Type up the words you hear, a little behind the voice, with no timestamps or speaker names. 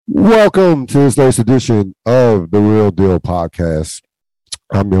Welcome to this latest edition of the Real Deal Podcast.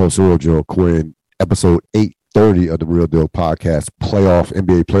 I'm your host, Earl Joe Quinn, episode 830 of the Real Deal Podcast,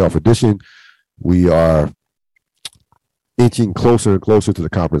 NBA playoff edition. We are inching closer and closer to the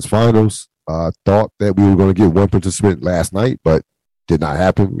conference finals. Thought that we were going to get one participant last night, but did not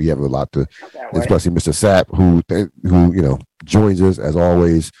happen. We have a lot to, especially Mr. Sapp, who joins us as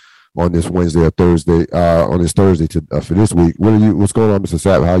always on this Wednesday or Thursday, on this Thursday for this week. What's going on, Mr.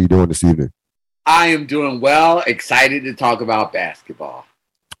 Sapp? How are you doing this evening? I am doing well. Excited to talk about basketball.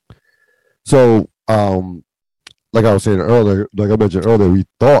 So, like I was saying earlier, like I mentioned earlier, we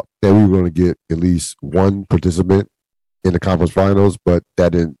thought that we were going to get at least one participant in the conference finals, but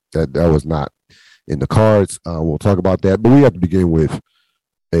that was not in the cards. We'll talk about that, but we have to begin with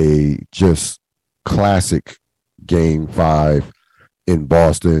a just classic Game 5 in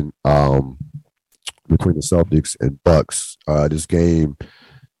Boston, between the Celtics and Bucks. This game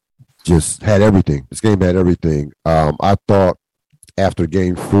just had everything. I thought after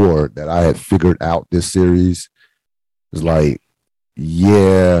Game 4 that I had figured out this series. It's like,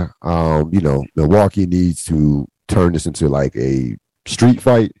 Milwaukee needs to turn this into like a street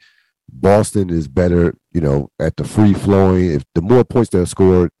fight. Boston is better, at the free flowing. If the more points they're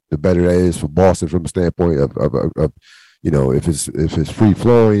scored, the better that is for Boston from the standpoint of if it's free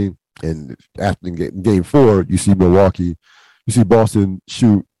flowing. And after Game 4, you see Boston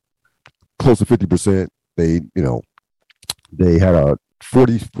shoot close to 50%. They had a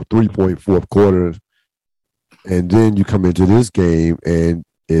 43-point fourth quarter, and then you come into this game, and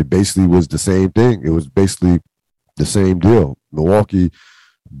it basically was the same thing. It was basically the same deal.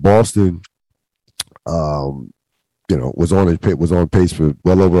 Boston, was on pace for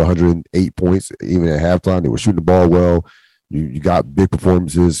well over 108 points, even at halftime. They were shooting the ball well. You got big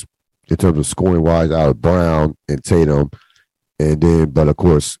performances in terms of scoring wise out of Brown and Tatum, but of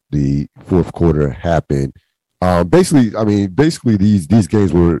course the fourth quarter happened. Basically these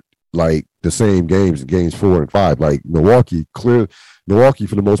games were like the same games, Games 4 and 5. Like Milwaukee for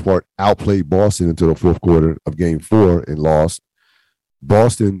the most part outplayed Boston until the fourth quarter of Game 4 and lost.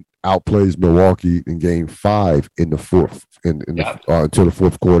 Boston outplays Milwaukee in Game 5 in the fourth, until the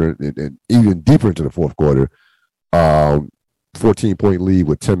fourth quarter, and even deeper into the fourth quarter. 14-point lead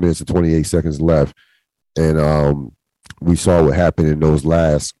with 10 minutes and 28 seconds left, and we saw what happened in those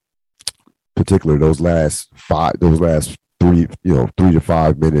last 3 to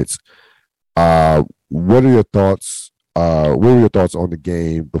 5 minutes. What are your thoughts? What were your thoughts on the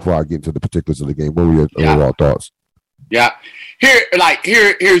game before I get into the particulars of the game? What were your overall thoughts? Yeah. Here's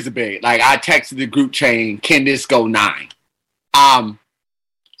the big. Like, I texted the group chain, can this go 9?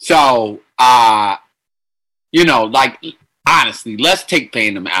 Honestly, let's take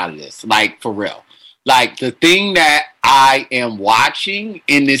fandom out of this. Like, for real. Like, the thing that I am watching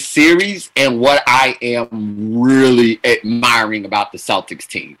in this series and what I am really admiring about the Celtics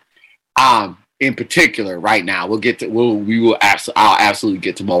team, in particular right now, I'll absolutely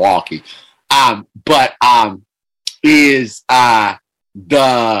get to Milwaukee.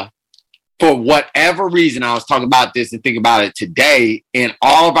 For whatever reason, I was talking about this and thinking about it today, in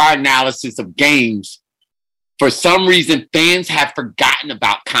all of our analysis of games, for some reason, fans have forgotten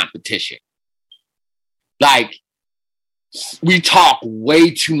about competition. Like, we talk way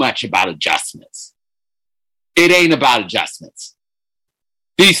too much about adjustments. It ain't about adjustments.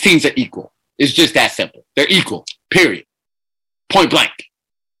 These teams are equal. It's just that simple. They're equal, period. Point blank.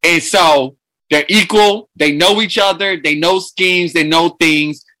 And so they're equal. They know each other. They know schemes. They know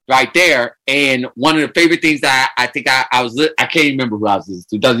things right there. And one of the favorite things that I think I can't even remember who I was listening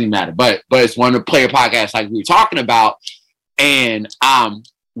to. It doesn't even matter. But it's one of the player podcasts like we were talking about. And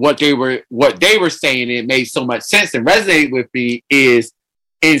what they were saying, it made so much sense and resonated with me, is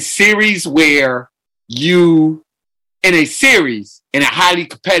in a highly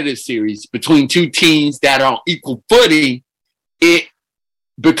competitive series between two teams that are on equal footing, it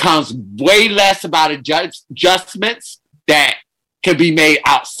becomes way less about adjustments that can be made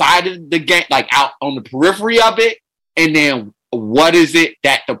outside of the game, like out on the periphery of it, and then what is it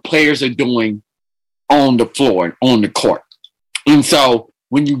that the players are doing on the floor and on the court. And so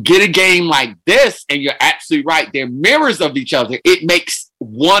when you get a game like this, and you're absolutely right, they're mirrors of each other, it makes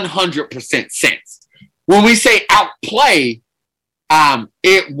 100% sense. When we say outplay,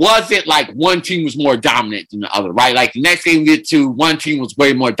 it wasn't like one team was more dominant than the other, right? Like the next game we get to, one team was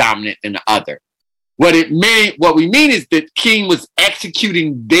way more dominant than the other. What we mean is that King was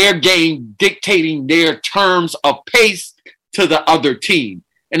executing their game, dictating their terms of pace to the other team,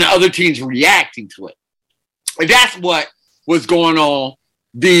 and the other team's reacting to it. And that's what was going on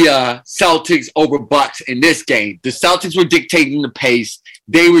the Celtics over Bucks in this game. The Celtics were dictating the pace.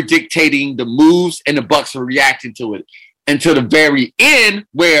 They were dictating the moves, and the Bucks were reacting to it until the very end,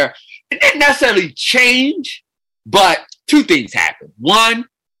 where it didn't necessarily change, but two things happened. One,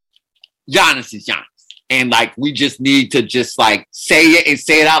 Giannis is Giannis. And like, we just need to just like say it and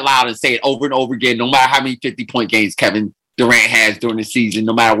say it out loud and say it over and over again, no matter how many 50-point games Kevin Durant has during the season,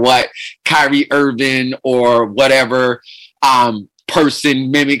 no matter what Kyrie Irving or whatever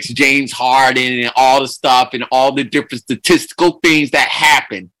person mimics James Harden and all the stuff and all the different statistical things that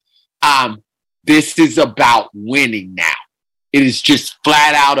happen. This is about winning now. It is just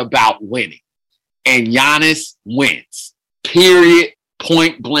flat out about winning. And Giannis wins. Period.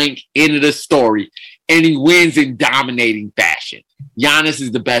 Point blank. End of the story. And he wins in dominating fashion. Giannis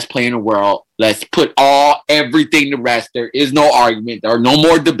is the best player in the world. Let's put everything to rest. There is no argument. There are no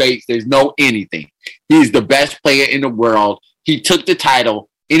more debates. There's no anything. He's the best player in the world. He took the title.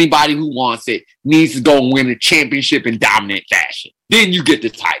 Anybody who wants it needs to go and win a championship in dominant fashion. Then you get the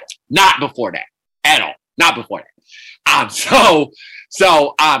title. Not before that at all. Not before that.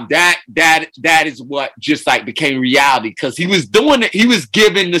 That is what just like became reality, because he was doing it. He was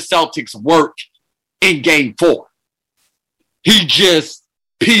giving the Celtics work in game 4. He just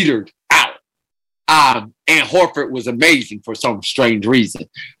petered out. And Horford was amazing for some strange reason.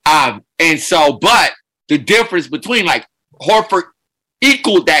 But the difference between like Horford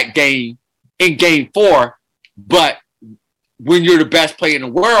equaled that game in game 4, but when you're the best player in the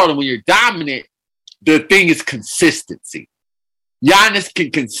world and when you're dominant, the thing is consistency. Giannis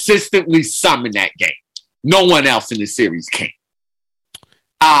can consistently summon that game. No one else in the series can.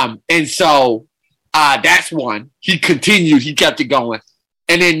 That's one. He continued. He kept it going.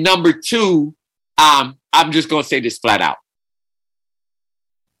 And then number 2, I'm just going to say this flat out.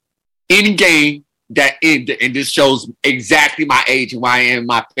 Any game that ended, and this shows exactly my age and why I am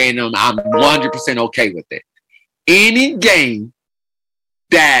my fandom, I'm 100% okay with it. Any game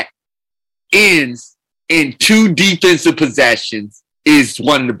that ends in 2 defensive possessions is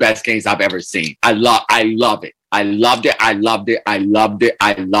one of the best games I've ever seen. I love it. I loved it.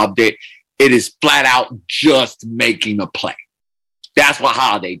 It is flat out just making a play. That's what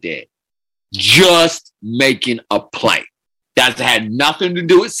Holiday did. Just making a play. That had nothing to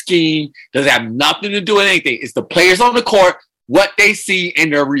do with scheme. Doesn't have nothing to do with anything. It's the players on the court, what they see,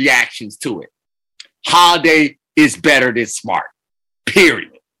 and their reactions to it. Holiday is better than Smart.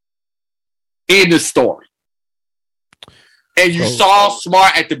 Period. In the story. And you saw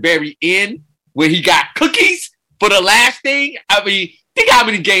Smart at the very end when he got cookies for the last thing. I mean, think how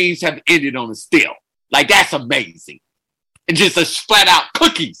many games have ended on a steal. Like, that's amazing. And just a flat out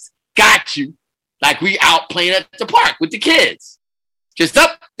cookies. Got you. Like we out playing at the park with the kids. Just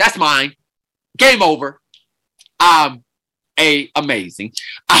up, that's mine. Game over. Amazing.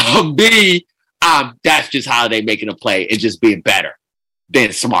 B, that's just Holiday making a play and just being better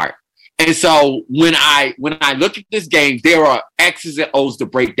than Smart. And so when I look at this game, there are X's and O's to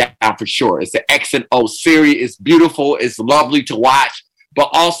break down for sure. It's an X and O series. It's beautiful. It's lovely to watch. But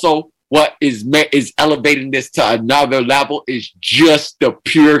also what is elevating this to another level is just the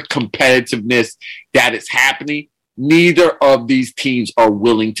pure competitiveness that is happening. Neither of these teams are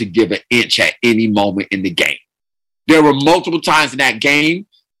willing to give an inch at any moment in the game. There were multiple times in that game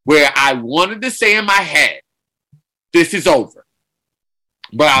where I wanted to say in my head, this is over.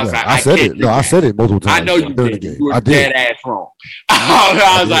 But I was like, I said it. No, I said it multiple times. I know you did. You were dead ass wrong.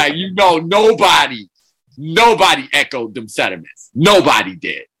 I was like, nobody echoed them sentiments. Nobody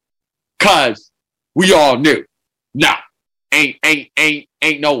did. Cause we all knew. No, ain't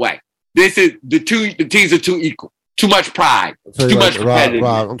no way. This is the teams are too equal. Too much pride. Too much competitiveness.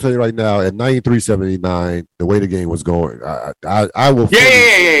 Rob, I'm telling you right now, at 93-79, the way the game was going, I will.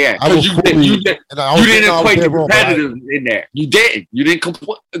 Yeah. Because you didn't equate the competitive in there. You didn't. You didn't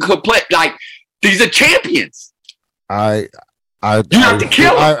complete. Like, these are champions. You have to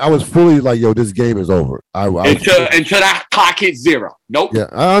kill them. I was fully like, yo, this game is over. Until that clock hits 0. Nope. Yeah,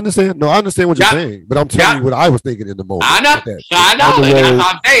 I understand. No, I understand what you're saying, but I'm telling you what I was thinking in the moment. I know. That's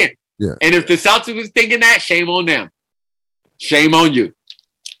what I'm saying. Yeah. And if the Celtics was thinking that, shame on them. Shame on you.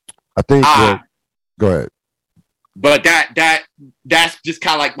 I think. Go ahead. But that's just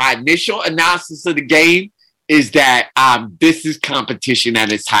kind of like my initial analysis of the game is that this is competition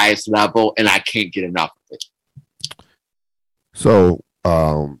at its highest level, and I can't get enough of it. So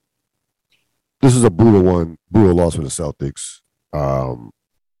this is a brutal loss for the Celtics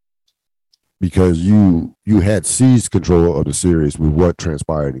because you had seized control of the series with what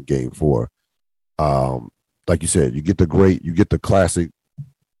transpired in Game 4. Like you said, you get the classic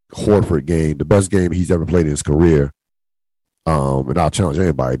Horford game, the best game he's ever played in his career. And I'll challenge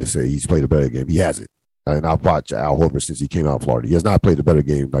anybody to say he's played a better game. He hasn't. And I've watched Al Horford since he came out of Florida. He has not played a better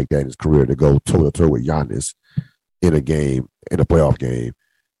game like that in his career to go toe-to-toe with Giannis in a game, in a playoff game.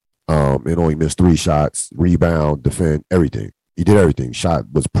 And only missed 3 shots, rebound, defend, everything. He did everything. Shot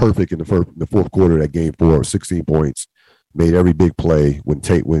was perfect in the fourth quarter of that game 4, 16 points. Made every big play when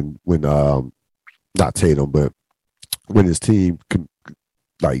not Tatum, but when his team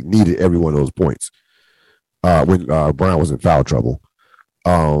needed every one of those points. When Brown was in foul trouble.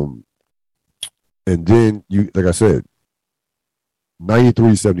 And then like I said,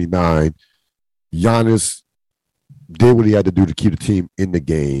 93-79, Giannis did what he had to do to keep the team in the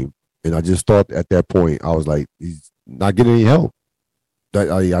game. And I just thought at that point, I was like, he's not getting any help.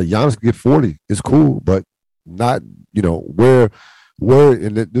 Giannis can get 40. It's cool, but not, where,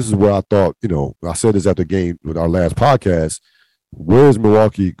 and this is where I thought, I said this at the game with our last podcast, where is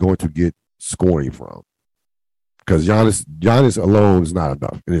Milwaukee going to get scoring from? Because Giannis alone is not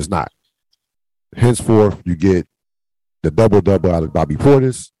enough, and it's not. Henceforth, you get the double-double out of Bobby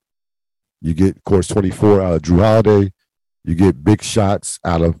Portis. You get, of course, 24 out of Drew Holiday. You get big shots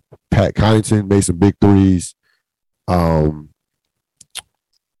out of Pat Connaughton, made some big threes. And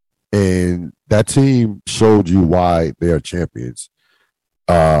that team showed you why they are champions.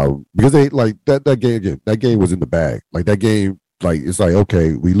 Because they that game again, that game was in the bag. Like that game, it's like,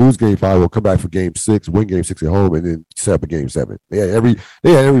 okay, we lose game 5, we'll come back for game 6, win game 6 at home, and then set up a game 7. They had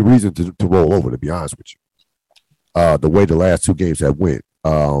every reason to roll over, to be honest with you. The way the last 2 games have went.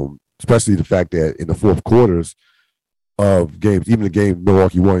 Especially the fact that in the fourth quarters of games, even the game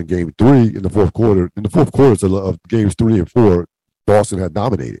Milwaukee won in game 3 in the fourth quarters of games 3 and 4, Boston had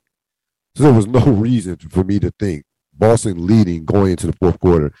dominated. So there was no reason for me to think Boston leading going into the fourth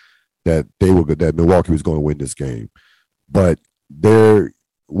quarter that Milwaukee was going to win this game. But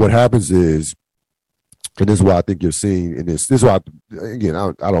what happens is, and this is what I think you're seeing in this. This is why,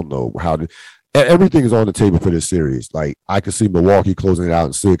 I don't know how to. Everything is on the table for this series. Like, I can see Milwaukee closing it out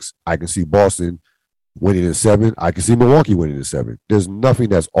in 6. I can see Boston winning in 7. I can see Milwaukee winning in 7. There's nothing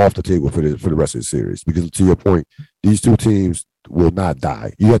that's off the table for the rest of the series, because to your point, these 2 teams will not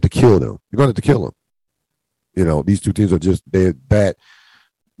die. You have to kill them. You're going to have to kill them. These 2 teams are just they're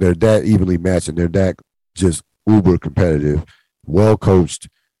that evenly matched, and they're that just uber competitive, well coached,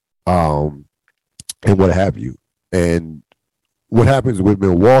 and what have you. And what happens with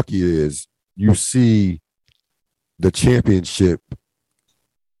Milwaukee is you see the championship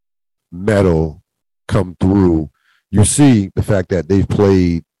medal come through. You see the fact that they've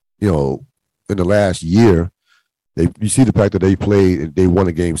played, in the last year, you see the fact that they played and they won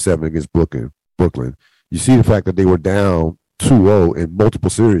a game 7 against Brooklyn. You see the fact that they were down 2-0 in multiple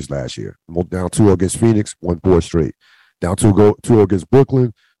series last year. Down 2-0 against Phoenix, won 4 straight. Down 2-0 against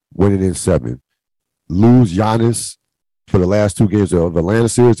Brooklyn, winning in 7. Lose Giannis for the last 2 games of Atlanta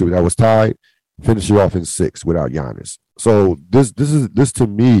series that was tied, finish it off in 6 without Giannis. So this to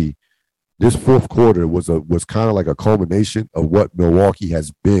me, this fourth quarter was kind of like a culmination of what Milwaukee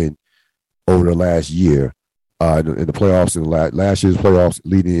has been over the last year in the playoffs, and last year's playoffs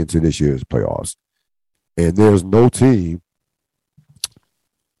leading into this year's playoffs. And there's no team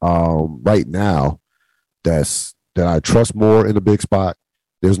right now that I trust more in the big spot.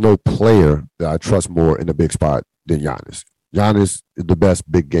 There's no player that I trust more in the big spot than Giannis. Giannis is the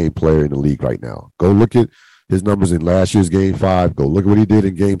best big game player in the league right now. Go look at his numbers in last year's game 5. Go look at what he did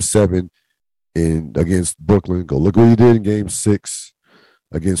in game 7 against Brooklyn. Go look at what he did in game 6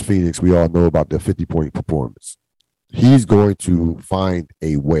 against Phoenix. We all know about their 50-point performance. He's going to find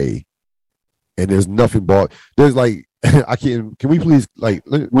a way. And there's nothing but there's can we please when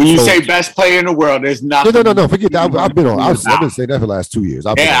you say best player in the world, there's nothing. No, forget that. I've been saying that for the last 2 years.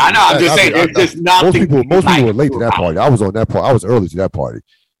 I know. I'm just saying there's just nothing. Most people were late to that party. I was on that part. I was early to that party.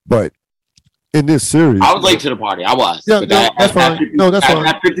 But in this series, I was late to the party. I was. Yeah, that's fine. That's fine.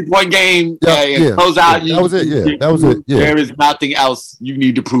 That 50-point game, close out. That was it. Yeah, that was it. Yeah. There is nothing else you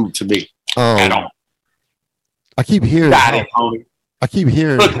need to prove to me at all. I keep hearing. How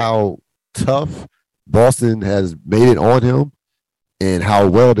tough Boston has made it on him and how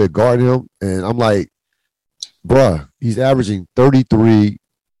well they guard him. And I'm like, bruh, he's averaging 33,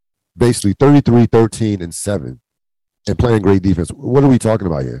 13, and 7 and playing great defense. What are we talking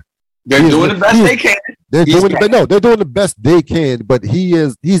about here? They're doing the best they can. They're doing the best they can, but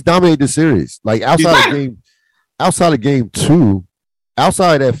he's dominated the series. Like outside of game 2,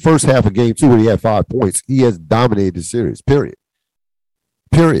 outside that first half of game 2 where he had 5 points, he has dominated the series. Period.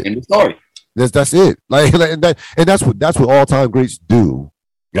 In the story. That's it. And that's what all-time greats do.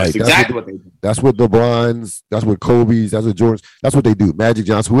 That's exactly what they do. That's what LeBron's, that's what Kobe's, that's what Jordan's, that's what they do. Magic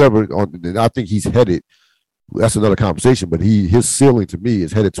Johnson, whoever, I think he's headed that's another conversation. But his ceiling to me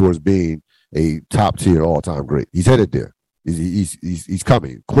is headed towards being a top tier all time great. He's headed there. He's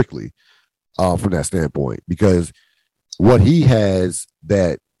coming quickly from that standpoint, because what he has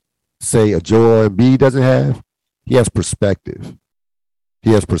that, say, a Joel Embiid doesn't have, he has perspective.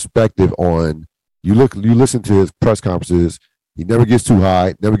 He has perspective on, you listen to his press conferences. He never gets too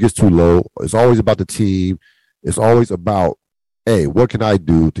high, never gets too low. It's always about the team. It's always about, hey, what can I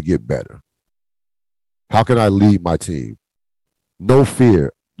do to get better? How can I lead my team? No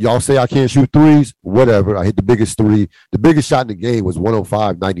fear. Y'all say I can't shoot threes? Whatever. I hit the biggest three. The biggest shot in the game was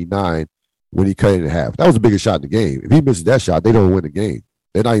 105-99 when he cut it in half. That was the biggest shot in the game. If he misses that shot, they don't win the game.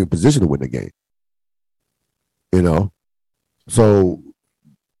 They're not even positioned to win the game. You know? So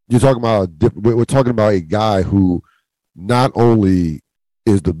you're talking about we're talking about a guy who not only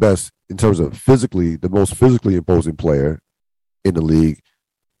is the best in terms of physically, the most physically imposing player in the league,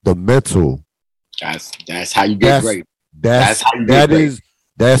 the mental. That's how you get great. That's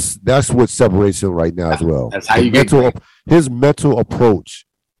what separates him right now as well. That's how you get great. His mental approach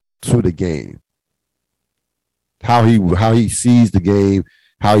to the game, how he sees the game,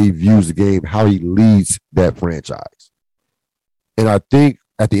 how he views the game, how he leads that franchise. And I think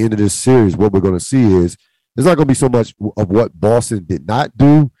at the end of this series, what we're going to see is there's not going to be so much of what Boston did not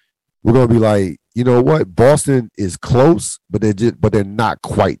do. We're going to be like, you know what, Boston is close, but they're not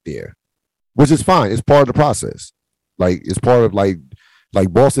quite there, which is fine. It's part of the process. Like, it's part of like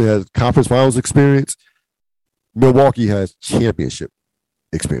Boston has conference finals experience. Milwaukee has championship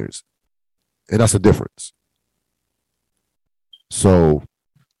experience, and that's a difference. So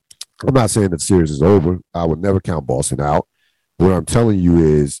I'm not saying that the series is over. I would never count Boston out. What I'm telling you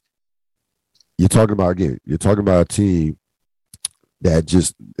is, you're talking about a team that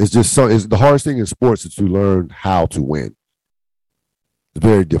it's the hardest thing in sports is to learn how to win. It's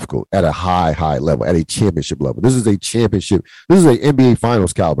very difficult at a high level, at a championship level. This is a championship. This is an NBA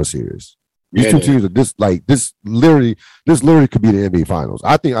Finals caliber series. These two teams are this literally could be the NBA Finals.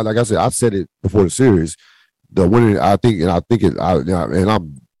 I think, like I said, I've said it before the series. The winner, and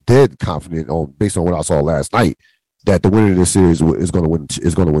I'm dead confident based on what I saw last night, that the winner of this series is going to win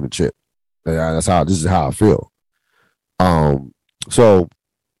the chip. And this is how I feel. So,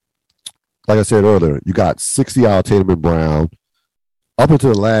 like I said earlier, you got 60 out of Tatum and Brown. Up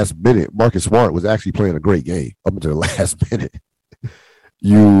until the last minute, Marcus Smart was actually playing a great game. Up until the last minute,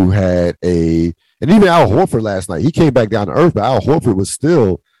 you had and even Al Horford last night, he came back down to earth, but Al Horford was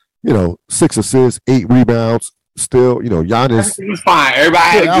still, 6 assists, 8 rebounds. Still, Giannis. Everything was fine.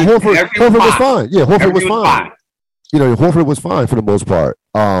 Everybody had Horford was fine. Yeah, Horford was fine. Horford was fine for the most part.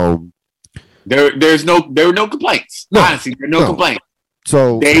 There were no complaints. Honestly, there were no complaints.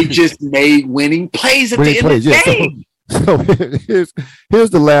 So they just made winning plays at the end of the game. So here's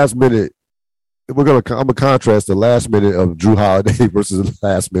the last minute. I'm gonna contrast the last minute of Jrue Holiday versus the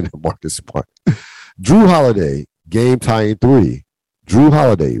last minute of Marcus Smart. Jrue Holiday, game tying 3. Jrue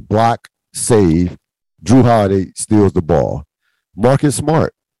Holiday, block, save. Jrue Holiday steals the ball. Marcus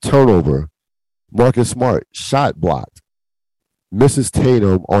Smart, turnover. Marcus Smart, shot blocked. Misses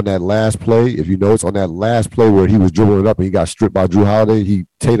Tatum on that last play. If you notice, on that last play where he was dribbling it up and he got stripped by Jrue Holiday,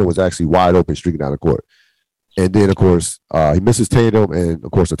 Tatum was actually wide open streaking down the court. And then, of course, he misses Tatum and,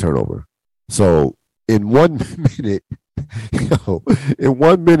 of course, a turnover. So in 1 minute,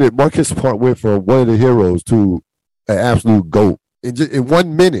 Marcus Smart went from one of the heroes to an absolute GOAT. In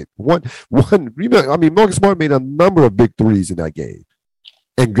 1 minute, Marcus Smart made a number of big threes in that game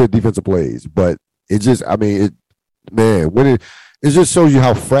and good defensive plays. But it just shows you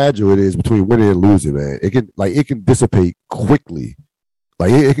how fragile it is between winning and losing, man. It can dissipate quickly.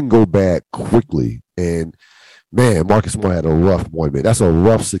 Like, it can go bad quickly. And, man, Marcus Smart had a rough 1 minute. That's a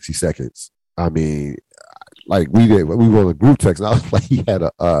rough 60 seconds. I mean, like, we were on a group text, and I was like, he had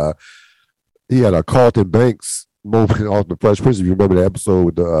a Carlton Banks moment off the Fresh Prince. If you remember the episode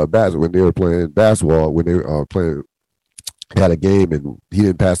with the when they were playing basketball, when they were had a game, and he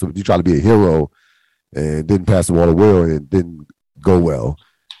didn't pass them. He tried to be a hero and didn't pass the ball to Will, and it didn't go well.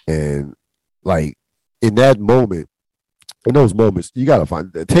 And, like, in those moments, you got to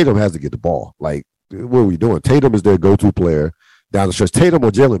find Tatum has to get the ball. Like, what are we doing? Tatum is their go-to player down the stretch. Tatum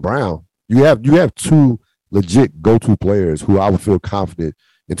or Jaylen Brown. You have 2 legit go-to players who I would feel confident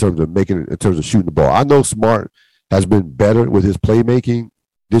in terms of shooting the ball. I know Smart has been better with his playmaking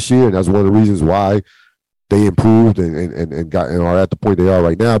this year, and that's one of the reasons why they improved and are at the point they are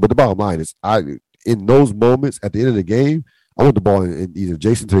right now. But the bottom line is, in those moments at the end of the game, I want the ball in either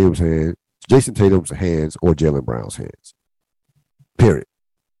Jason Tatum's hands or Jaylen Brown's hands. Period.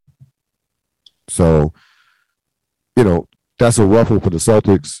 So, that's a rough one for the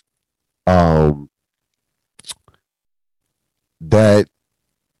Celtics. that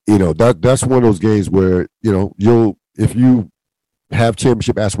that's one of those games where if you have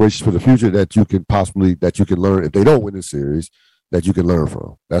championship aspirations for the future that you can learn if they don't win the series that you can learn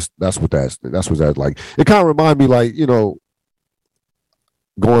from. That's what that's like. It kind of reminds me like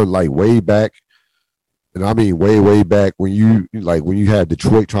going like way back, and I mean way back when you had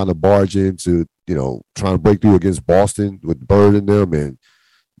Detroit trying to barge into trying to break through against Boston with Bird in them, and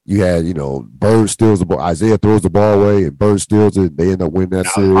you had Bird steals the ball, Isaiah throws the ball away, and Bird steals it. They end up winning that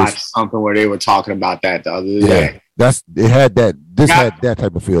series. I watched something where they were talking about that the other day. Had that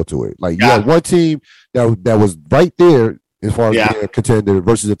type of feel to it. Like you had one team that was right there as far as being a contender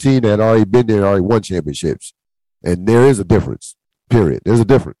versus a team that had already been there, already won championships, and there is a difference. Period. There's a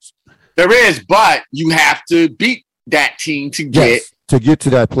difference. There is, but you have to beat that team to get to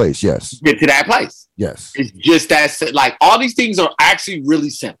that place. Yes, get to that place. Yes, it's just that. Like all these things are actually really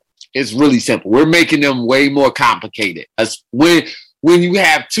simple. It's really simple. We're making them way more complicated. As when you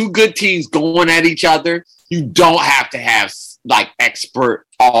have two good teams going at each other, you don't have to have like expert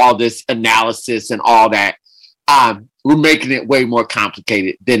all this analysis and all that. We're making it way more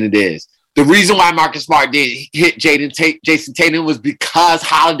complicated than it is. The reason why Marcus Smart didn't hit Jason Tatum was because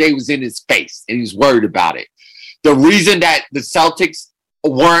Holiday was in his face and he's worried about it. The reason that the Celtics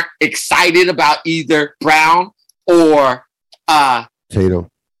weren't excited about either Brown or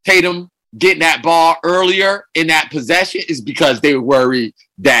Tatum getting that ball earlier in that possession is because they were worried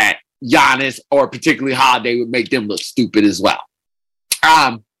that Giannis or particularly Holiday would make them look stupid as well.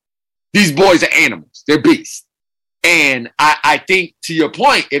 These boys are animals. They're beasts. And I think, to your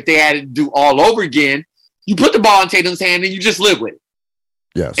point, if they had to do all over again, you put the ball in Tatum's hand and you just live with it.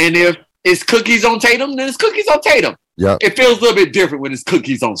 Yes. And if it's cookies on Tatum, then it's cookies on Tatum. Yeah. It feels a little bit different when it's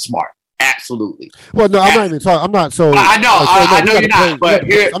cookies on Smart. Absolutely. Well, no, I'm not even talking. I'm not so. I know you're not. But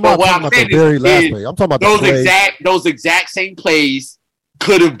here, I'm not what talking I'm about saying the very last is play. I'm talking about those exact same plays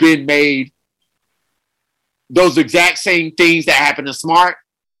could have been made. Those exact same things that happened to Smart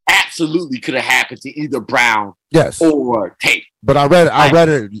absolutely could have happened to either Brown, or Tate. But I read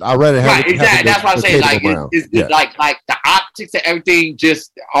it. Right, exactly. That's what I'm saying. Like, it's like the optics of everything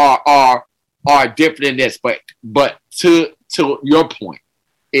just are different in this. But to your point,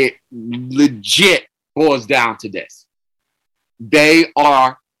 it legit boils down to this: they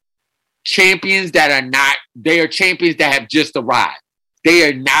are champions that are not. They are champions that have just arrived. They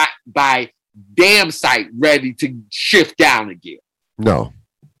are not by damn sight ready to shift down again. No.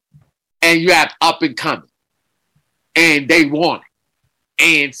 And you have up and coming. And they want it.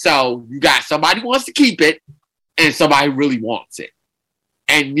 And so you got somebody who wants to keep it and somebody who really wants it.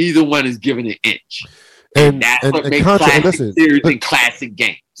 And neither one is giving an inch. And that's what makes classic series and classic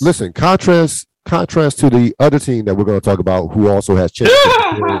games. Listen, contrast to the other team that we're going to talk about who also has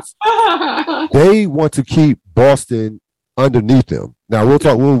championship experience. They want to keep Boston underneath them. Now we'll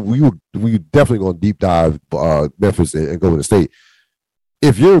talk. We definitely going to deep dive Memphis and go to the state.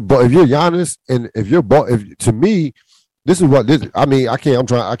 If you're Giannis and if to me, this is what this. I mean, I can't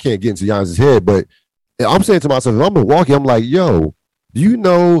get into Giannis's head, but I'm saying to myself, if I'm Milwaukee, I'm like, yo, do you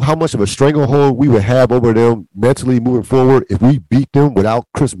know how much of a stranglehold we would have over them mentally moving forward if we beat them without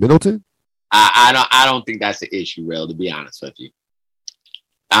Chris Middleton? I don't think that's the issue, real. To be honest with you,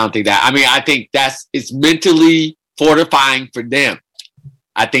 I don't think that. I mean, I think it's mentally fortifying for them.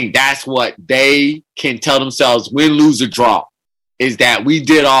 I think that's what they can tell themselves: win, lose, or draw. Is that we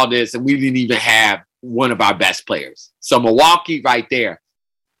did all this and we didn't even have one of our best players. So Milwaukee right there,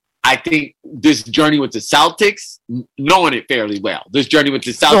 I think this journey with the Celtics, knowing it fairly well. This journey with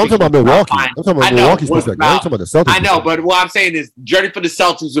the Celtics. No, I'm talking about Milwaukee. I'm talking about Milwaukee's perspective. I'm talking about the Celtics. I know, but what I'm saying is journey for the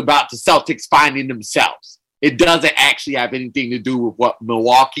Celtics is about the Celtics finding themselves. It doesn't actually have anything to do with what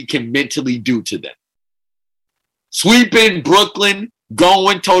Milwaukee can mentally do to them. Sweeping Brooklyn,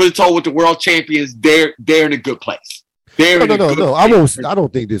 going toe-to-toe with the world champions, they're in a good place. No. I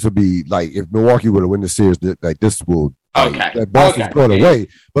don't think this would be like if Milwaukee were to win the series. Like this will that Boston's going away.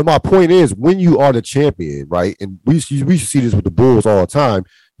 But my point is, when you are the champion, right? And we see this with the Bulls all the time.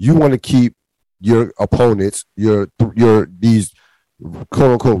 You want to keep your opponents, your these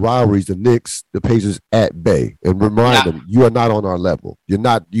quote unquote rivalries, the Knicks, the Pacers at bay, and remind them you are not on our level. You're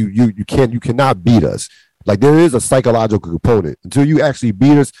not. You cannot beat us. Like there is a psychological component. Until you actually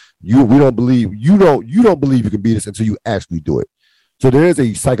beat us, we don't believe you don't believe you can beat us until you actually do it. So there is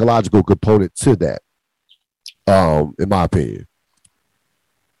a psychological component to that, in my opinion.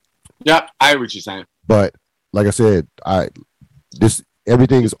 Yep, I hear what you're saying. But like I said,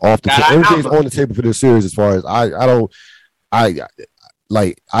 everything is off the everything's on the table for this series. As far as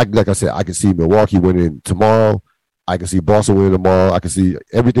like I said, I can see Milwaukee winning tomorrow. I can see Boston winning tomorrow. I can see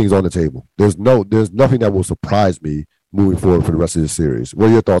everything's on the table. There's nothing that will surprise me moving forward for the rest of the series. What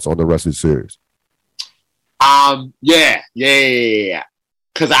are your thoughts on the rest of the series? Yeah.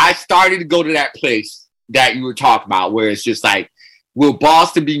 Because I started to go to that place that you were talking about, where it's just like, will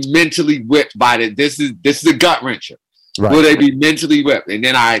Boston be mentally whipped by the? This is a gut wrencher. Right. Will they be mentally whipped? And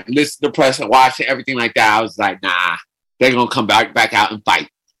then I listened to the press and watched everything like that. I was like, nah, they're gonna come back out and fight.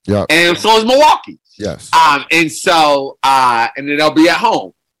 Yeah. And so is Milwaukee. Yes. And then they'll be at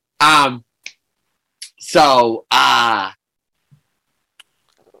home.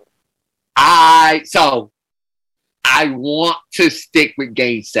 I want to stick with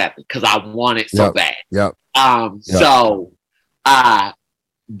Game 7 because I want it so bad. Yep.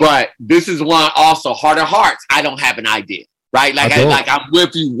 But this is one also, heart of hearts, I don't have an idea. Right? I'm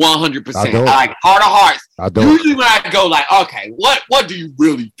with you 100%. Like heart of hearts. Usually when I go like, okay, what do you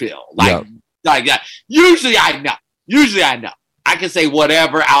really feel? Like that. Usually I know. I can say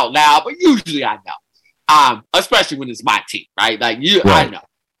whatever out loud, but usually I know. Especially when it's my team, right? Like right.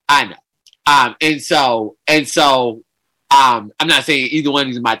 I know. I'm not saying either one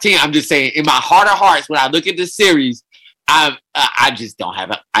is my team. I'm just saying in my heart of hearts, when I look at this series, I just don't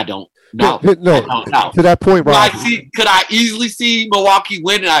have I don't know. No, I don't know. To that point, Rob. Could I easily see Milwaukee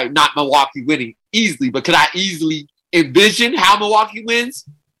winning? Not Milwaukee winning easily, but could I easily envision how Milwaukee wins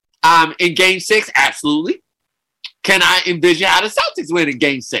in Game 6? Absolutely. Can I envision how the Celtics win in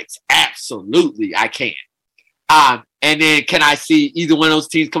Game 6? Absolutely, I can. And then can I see either one of those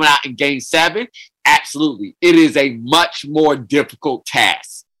teams coming out in Game 7? Absolutely. It is a much more difficult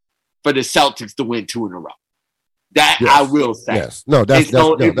task for the Celtics to win 2 in a row. That yes. I will say. Yes. No, that's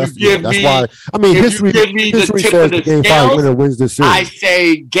why. I mean, history says the Game 5 winner wins this series. I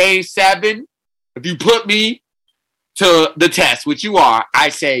say Game 7. If you put me to the test, which you are, I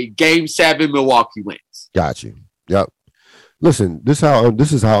say Game 7, Milwaukee wins. Got you. Yep. Listen, this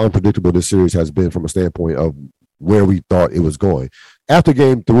is how unpredictable this series has been from a standpoint of where we thought it was going. After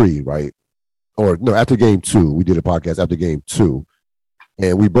Game 3, right? Or no, after Game 2, we did a podcast after Game 2,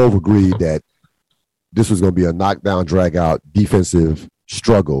 and we both agreed that this was going to be a knockdown, drag-out defensive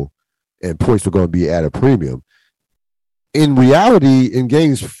struggle, and points were going to be at a premium. In reality, in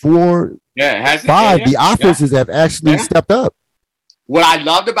Games 4, 5, the offenses have actually stepped up. What I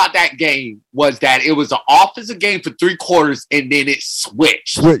loved about that game was that it was an offensive game for 3 quarters, and then it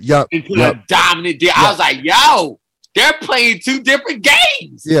switched into a dominant deal. I was like, yo, they're playing 2 different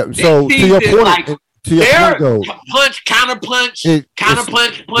games. Yeah, so to your point, though, counter punch,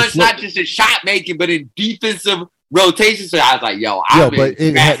 not just in shot making, but in defensive rotation. So I was like, yo,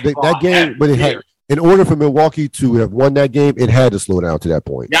 that game, in order for Milwaukee to have won that game, it had to slow down to that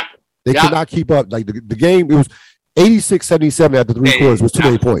point. Yeah. They could not keep up. Like the game, it was 86-77 after 3 quarters was too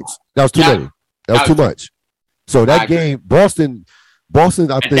many points. That was too many. That was too much. So that game, Boston, I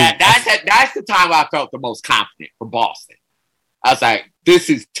think that's the time I felt the most confident for Boston. I was like, this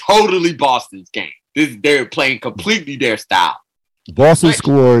is totally Boston's game. They're playing completely their style. Boston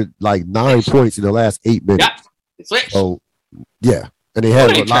scored like 9 points in the last 8 minutes. So yeah, and they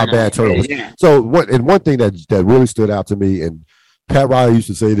had a lot of bad turnovers. Yeah. So one thing that really stood out to me, and Pat Riley used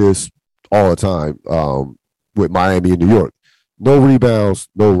to say this all the time with Miami and New York: no rebounds,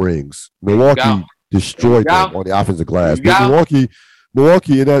 no rings. Milwaukee destroyed them on the offensive glass. Milwaukee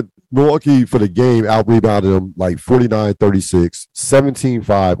for the game out-rebounded them like 49-36,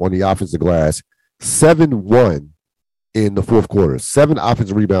 17-5 on the offensive glass, 7-1 in the fourth quarter. 7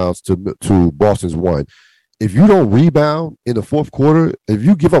 offensive rebounds to Boston's 1. If you don't rebound in the fourth quarter, if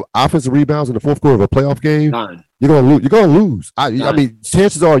you give up offensive rebounds in the fourth quarter of a playoff game, you're gonna lose. You're gonna lose. I mean,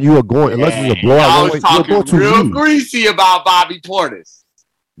 chances are you are going, unless it's a blowout. I was talking real greasy about Bobby Portis.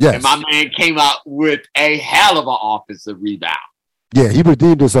 Yes, and my man came out with a hell of an offensive rebound. Yeah, he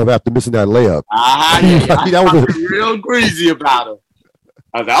redeemed himself after missing that layup. That was real greasy about him.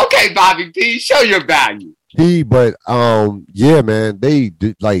 I was like, okay, Bobby P, show your value. Yeah, man, they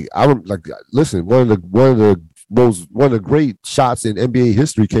did, listen, one of the great shots in NBA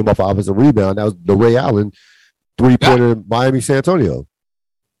history came off of offensive rebound. That was the Ray Allen 3-pointer in Miami San Antonio.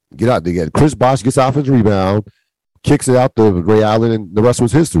 Get out there, Chris Bosh gets offensive rebound, kicks it out to Ray Allen, and the rest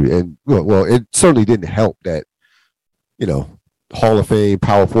was history. And well, it certainly didn't help that, Hall of Fame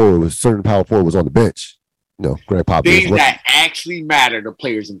power forward was on the bench. Greg Popovich. Things that actually matter to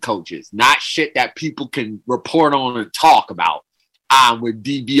players and coaches, not shit that people can report on and talk about with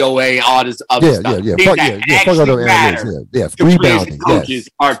DVOA and all this other stuff. Things that actually matter to players and coaches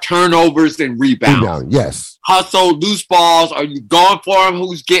are turnovers and rebounds. Yes. Hustle, loose balls. Are you going for them?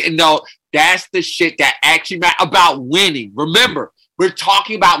 Who's getting those? That's the shit that actually matters about winning. Remember, we're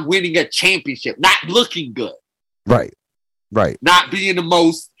talking about winning a championship, not looking good. Right. Not being the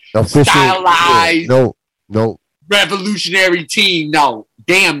most official, stylized. No. revolutionary team. No,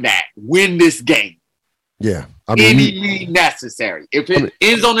 damn that. Win this game. Yeah. Any means necessary. If it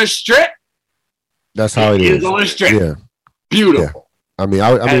ends on a strip, that's how it is. On a strip. Yeah. Beautiful. Yeah. I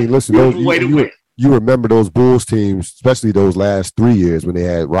mean, listen, you remember those Bulls teams, especially those last 3 years when they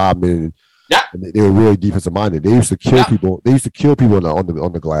had Rodman. Yeah. And they were really defensive minded. They used to kill people. They used to kill people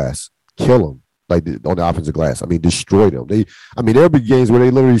on the glass. Kill them. Like on the offensive glass. I mean, destroy them. There'll be games where they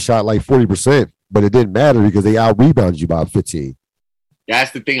literally shot like 40%, but it didn't matter because they out-rebounded you by 15.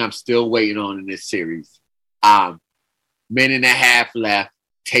 That's the thing I'm still waiting on in this series. Minute and a half left.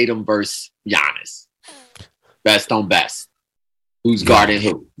 Tatum versus Giannis. Best on best. Who's guarding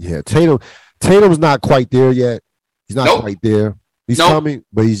who? Yeah, Tatum's not quite there yet. He's not quite there. He's coming,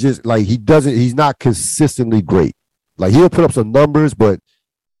 but he's just like he's not consistently great. Like he'll put up some numbers, but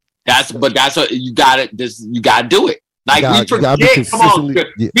that's what you gotta do it. Like we forget, come on.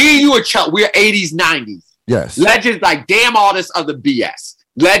 Me and you we're 80s, 90s. Yes. Legends, like damn all this other BS.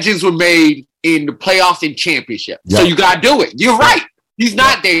 Legends were made in the playoffs and championship. Yep. So you gotta do it. You're right. He's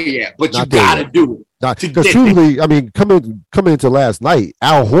not there yet, but you gotta do it. Because truly, I mean, coming into last night,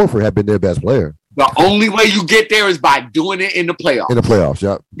 Al Horford had been their best player. The only way you get there is by doing it in the playoffs. In the playoffs,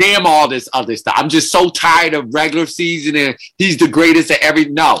 yeah. Damn all this other stuff. I'm just so tired of regular season and he's the greatest at every.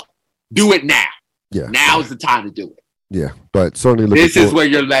 No, do it now. Yeah. Now is the time to do it. Yeah, but certainly this is where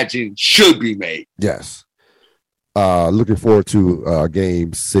your legend should be made. Yes. Looking forward to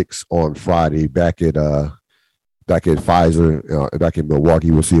Game 6 on Friday back at Pfizer, back in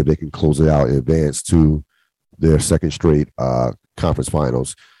Milwaukee. We'll see if they can close it out and advance to their second straight conference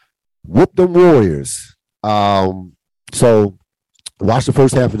finals. Whoop them Warriors. So watch the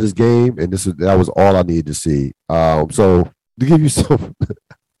first half of this game, and that was all I needed to see. So to give you some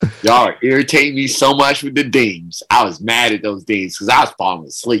y'all irritate me so much with the dings. I was mad at those dings because I was falling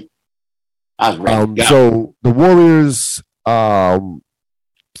asleep. I was ready to go. So the Warriors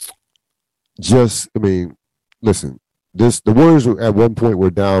listen, the Warriors at one point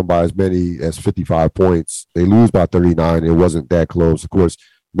were down by as many as 55 points. They lose by 39. It wasn't that close. Of course,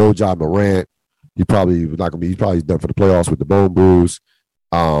 no Ja Morant. He's probably done for the playoffs with the bone bruise.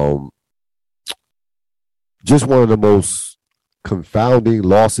 Just one of the most confounding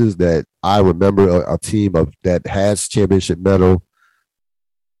losses that I remember a team that has championship medal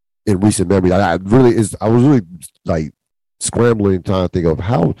in recent memory. I was really like scrambling trying to think of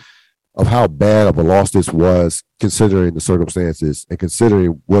how bad of a loss this was, considering the circumstances and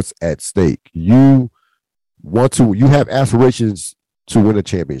considering what's at stake. You have aspirations to win a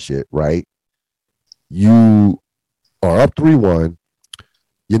championship, right? You are up 3-1.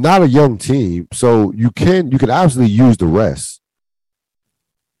 You're not a young team, so you can obviously use the rest.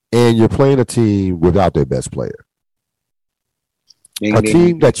 And you're playing a team without their best player. A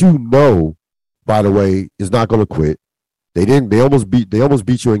team that by the way, is not going to quit. They almost beat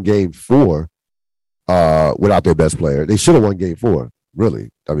you in Game 4 without their best player. They should have won Game 4,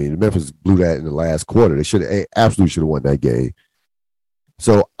 really. I mean, Memphis blew that in the last quarter. They absolutely should have won that game.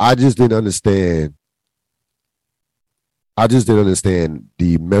 So I just didn't understand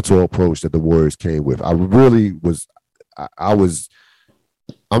the mental approach that the Warriors came with.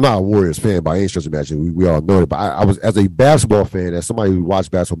 I'm not a Warriors fan by any stretch of imagination. We all know it, but I was, as a basketball fan, as somebody who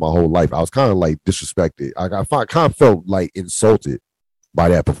watched basketball my whole life, I was kind of like disrespected. I kind of felt like insulted by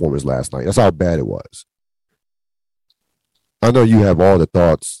that performance last night. That's how bad it was. I know you have all the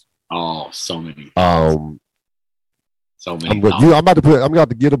thoughts. Oh, so many. So many. I'm about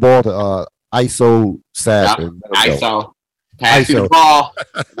to get the ball to ISO Sap. Yep. ISO. Pass you the ball.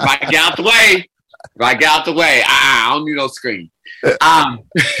 If I get out the way. I don't need no screen.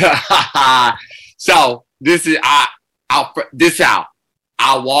 So this is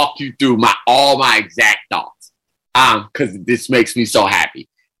I'll walk you through all my exact thoughts. Because this makes me so happy.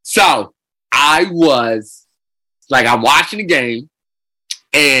 So I'm watching the game,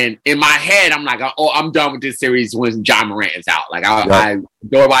 and in my head, I'm like, oh, I'm done with this series when Ja Morant is out. Like I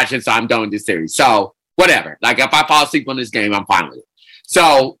enjoy watching, so I'm done with this series. So whatever. Like if I fall asleep on this game, I'm fine with it.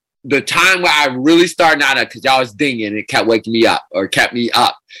 So the time where I really started out, because y'all was dinging, it kept waking me up or kept me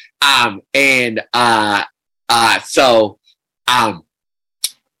up. I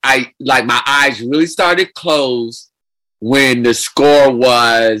like my eyes really started closed when the score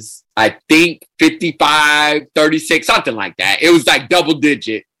was, I think, 55-36, something like that. It was like double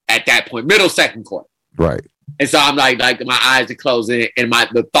digit at that point, middle second quarter. Right. And so I'm like my eyes are closing, and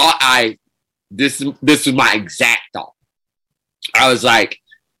this was my exact thought. I was like,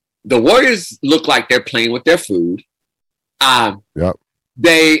 the Warriors look like they're playing with their food. Yep.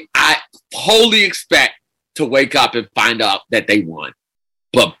 I wholly expect to wake up and find out that they won.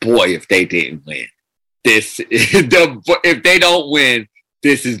 But boy, if they didn't win. if they don't win,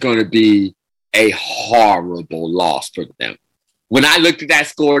 this is going to be a horrible loss for them. When I looked at that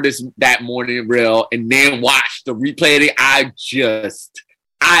score that morning, real, and then watched the replay of it,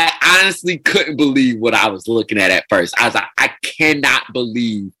 I honestly couldn't believe what I was looking at first. I was like, I cannot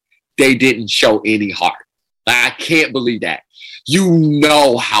believe they didn't show any heart. Like, I can't believe that. You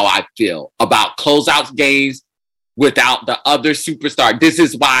know how I feel about closeout games without the other superstar. This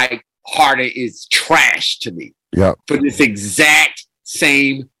is why Harden is trash to me. Yeah. For this exact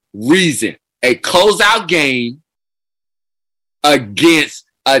same reason. A closeout game against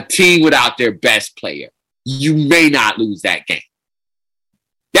a team without their best player. You may not lose that game.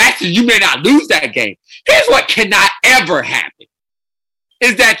 You may not lose that game. Here's what cannot ever happen.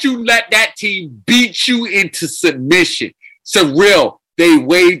 Is that you let that team beat you into submission. Surreal. They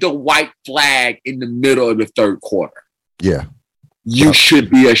waved the white flag in the middle of the third quarter. Yeah. You should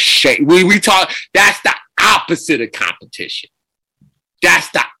be ashamed. We talk, that's the opposite of competition.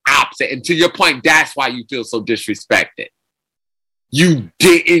 That's the opposite. And to your point, that's why you feel so disrespected. You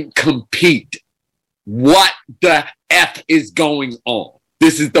didn't compete. What the F is going on?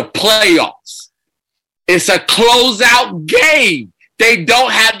 This is the playoffs. It's a closeout game. They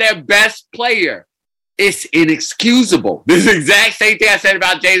don't have their best player. It's inexcusable. This is the exact same thing I said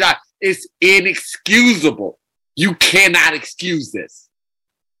about James Harden. It's inexcusable. You cannot excuse this.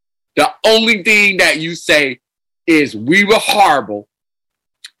 The only thing that you say is, we were horrible.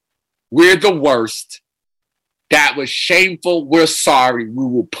 We're the worst. That was shameful. We're sorry. We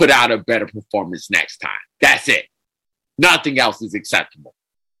will put out a better performance next time. That's it. Nothing else is acceptable.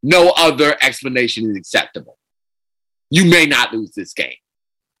 No other explanation is acceptable. You may not lose this game.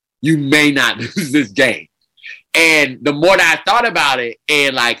 You may not lose this game. And the more that I thought about it,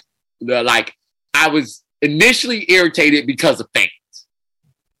 and I was initially irritated because of fans.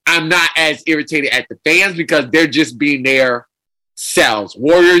 I'm not as irritated at the fans because they're just being their selves.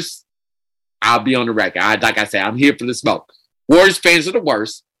 Warriors, I'll be on the record. Like I said, I'm here for the smoke. Warriors fans are the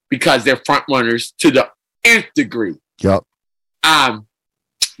worst because they're front runners to the nth degree. Yep.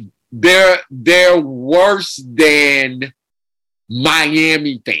 They're worse than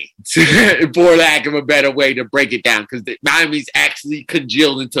Miami fans, for lack of a better way to break it down, because Miami's actually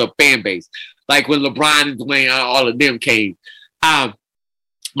congealed into a fan base. Like when LeBron and Dwayne, all of them came,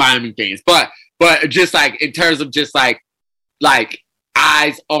 Miami fans. But just like in terms of just like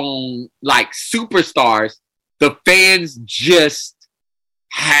eyes on like superstars, the fans just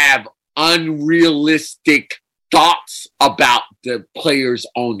have unrealistic thoughts about the players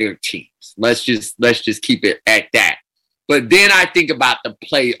on their teams. Let's just keep it at that. But then I think about the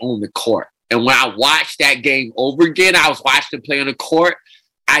play on the court. And when I watched that game over again, I was watching the play on the court.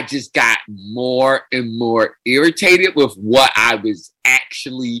 I just got more and more irritated with what I was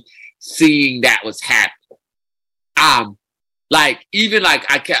actually seeing that was happening. When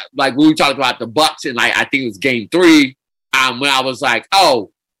we talked about the Bucks and I think it was game 3, when I was like,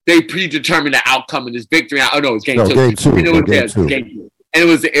 oh, they predetermined the outcome of this victory. Oh no, it was game 2. Game 2. Game 2. And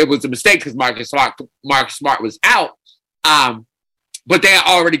it was a mistake because Marcus Smart was out. But they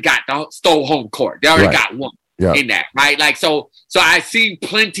already stole home court. They already got one in that, right? Like so I've seen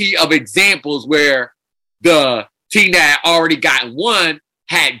plenty of examples where the team that had already gotten one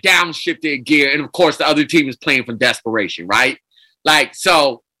had downshifted gear, and of course the other team was playing from desperation, right? Like,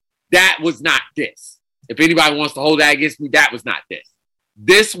 so that was not this. If anybody wants to hold that against me, that was not this.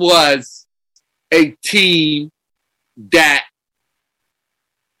 This was a team that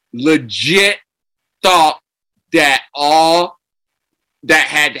legit thought that all that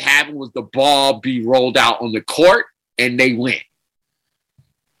had to happen was the ball be rolled out on the court and they win.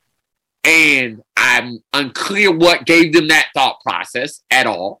 And I'm unclear what gave them that thought process at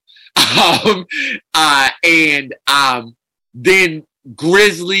all. Then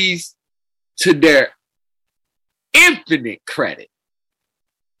Grizzlies, to their infinite credit,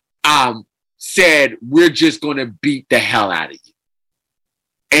 said, we're just going to beat the hell out of you.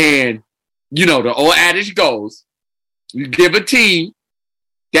 And, you know, the old adage goes, you give a team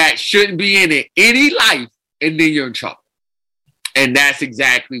that shouldn't be in it any life, and then you're in trouble. And that's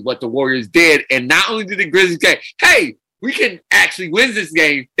exactly what the Warriors did. And not only did the Grizzlies say, hey, we can actually win this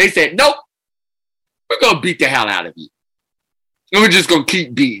game, they said, nope, we're going to beat the hell out of you. And we're just going to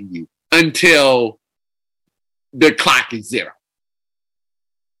keep beating you until the clock is 0.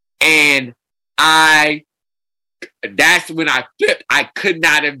 And that's when I flipped. I could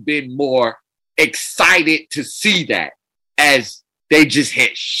not have been more excited to see that, as they just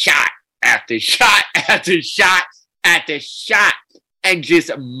hit shot after shot after shot after shot and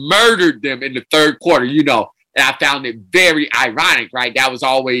just murdered them in the third quarter, you know. And I found it very ironic, right? That was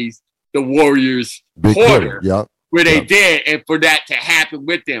always the Warriors Big quarter. Yep. Where they did, and for that to happen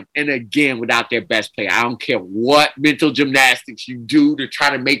with them, and again, without their best player. I don't care what mental gymnastics you do to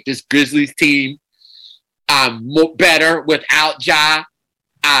try to make this Grizzlies team better without Ja.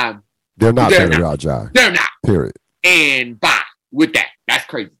 They're not better without Ja. They're not. Period. And bye with that. That's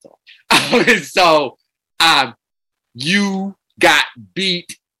crazy talk. So you got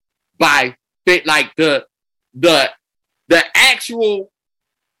beat by like the actual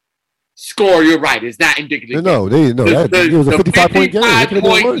score, you're right. It's not indicative. No, it was a 55-point game.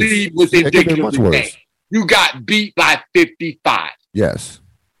 55-point lead was indicative. You got beat by 55. Yes.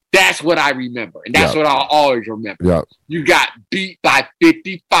 That's what I remember. And that's what I'll always remember. Yep. You got beat by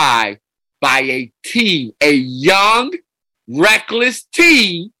 55 by a team, a young, reckless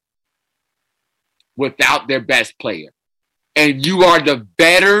team without their best player. And you are the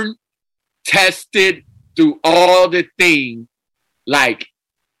veteran, tested through all the things. Like,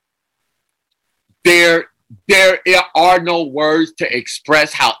 there are no words to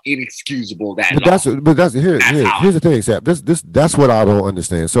express how inexcusable that is. Here's the thing, Sap. That's what I don't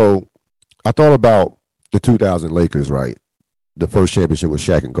understand. So I thought about the 2000 Lakers, right? The first championship with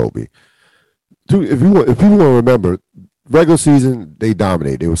Shaq and Kobe. If you want to remember, regular season they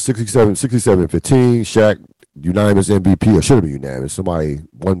dominated. They were 67-15. Shaq unanimous MVP, or should have been unanimous.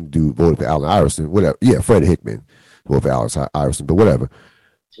 One dude voted for Allen Iverson, whatever. Yeah, Fred Hickman voted for Allen Iverson, but whatever.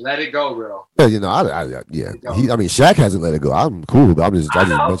 Let it go, real. Yeah, Shaq hasn't let it go. I'm cool, but I just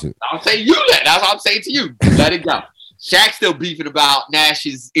mentioned. I'm saying you let. That's what I'm saying to you. Let it go. Shaq's still beefing about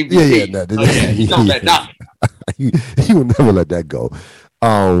Nash's MVP. He don't let nothing. He will never let that go.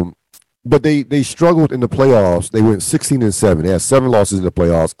 But they struggled in the playoffs. They went 16-7. They had 7 losses in the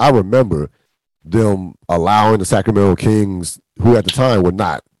playoffs. I remember them allowing the Sacramento Kings, who at the time were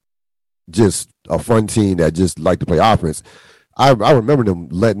not just a fun team that just liked to play offense. I remember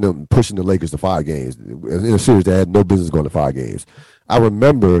them pushing the Lakers to 5 games in a series that had no business going to 5 games. I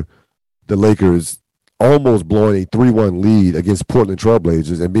remember the Lakers almost blowing a 3-1 lead against Portland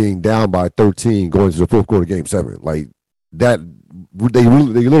Trailblazers and being down by 13 going into the fourth quarter, game 7. Like that, they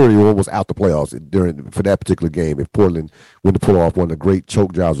literally were almost out the playoffs for that particular game. If Portland went to pull off one of the great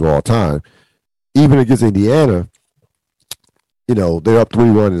choke jobs of all time, even against Indiana, they're up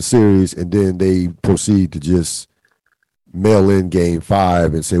 3-1 in the series, and then they proceed to just mail in game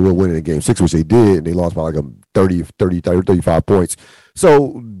 5 and say we'll win it in game 6, which they did, and they lost by like 35 points.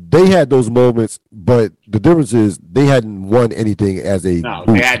 So they had those moments, but the difference is they hadn't won anything as a group.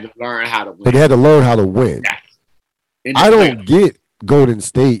 They had to learn how to win. They had to learn how to win. Yes. I don't get Golden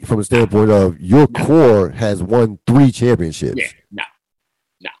State from the standpoint of your core has won 3 championships. Yeah, no.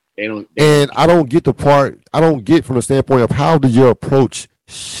 They don't. And I don't get from the standpoint of how did your approach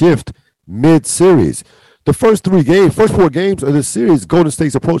shift mid-series. The first 4 games of this series, Golden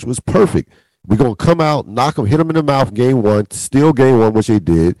State's approach was perfect. We're going to come out, hit them in the mouth in game 1, steal game 1, which they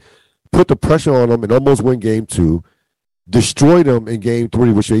did, put the pressure on them and almost win game 2, destroy them in game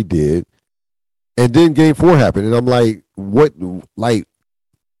 3, which they did, and then game 4 happened. And I'm like, what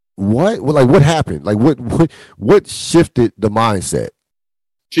happened? Like, what shifted the mindset?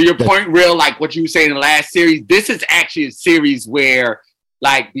 To your point, real, like what you were saying in the last series, this is actually a series where,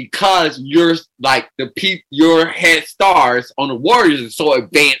 like, because you're like your head stars on the Warriors are so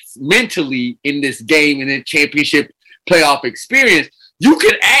advanced mentally in this game and in championship playoff experience, you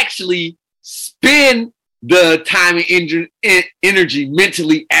could actually spend the time and energy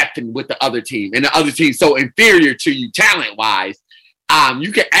mentally effing with the other team, and the other team so inferior to you talent wise.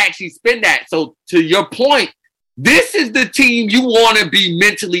 You can actually spend that. So to your point, this is the team you want to be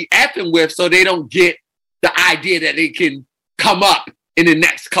mentally effing with, so they don't get the idea that they can come up in the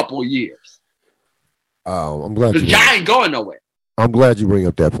next couple of years. I'm glad the guy ain't going nowhere. I'm glad you bring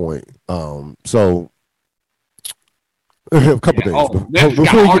up that point. So a couple things.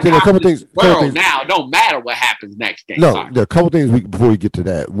 Before we get to a couple things. Now, don't matter what happens next game. No, there are a couple things before we get to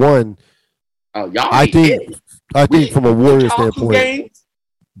that. One, I think from a Warriors standpoint,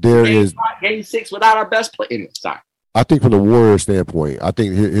 game 6 without our best player. Sorry. I think from the Warriors standpoint,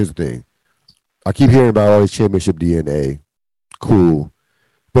 here's the thing. I keep hearing about all this championship DNA. Cool.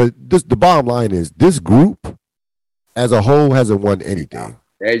 But the bottom line is this group as a whole hasn't won anything.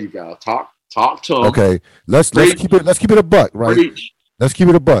 There you go. Talk to them. Okay. Let's keep it a buck, right? Preach. Let's keep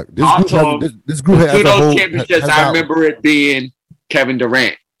it a buck. This group has a whole championships. I remember it being Kevin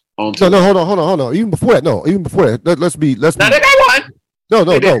Durant on No, hold on. Even before that. Let's be No,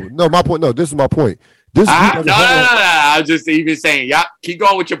 they got one. No. My point. No, this is my point. This No. group as a whole, I was just even saying, yep, keep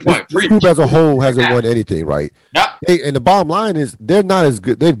going with your point. this group as a whole hasn't won anything, right? Yep. And the bottom line is they're not as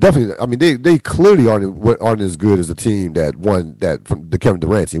good. They definitely, I mean, they clearly aren't as good as the team that won that from the Kevin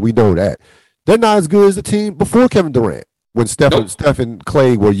Durant team. We know that. They're not as good as the team before Kevin Durant, when Steph and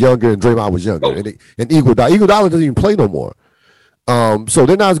Clay were younger and Draymond was younger. And Iguodala doesn't even play no more. So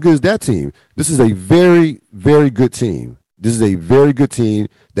they're not as good as that team. This is a very, very good team. This is a very good team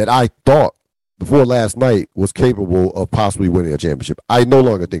that I thought before last night was capable of possibly winning a championship. I no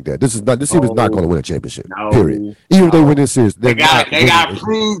longer think that. This team is not going to win a championship. Period. Even if they win this series, they got to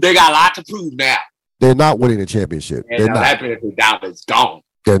prove. They got a lot to prove now. They're not winning a championship. They're not. That Iguodala is gone.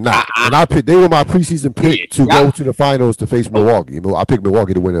 They're not. And they were my preseason pick to go to the finals to face Milwaukee. You know, I picked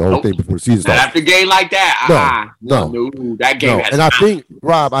Milwaukee to win the whole thing before the season started. After a game like that, no, that game. No. And I think,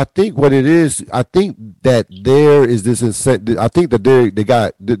 Rob, what it is, I think that there is this incentive. I think that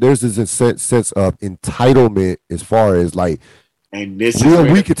there's this sense of entitlement as far as like, and this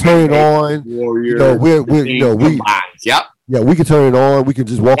we could turn it on. We can turn it on. We can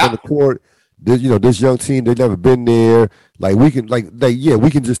just walk on the court. This young team, they've never been there. Like we can, we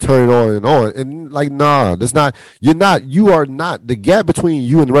can just turn it on. And like, nah, that's not. You are not. The gap between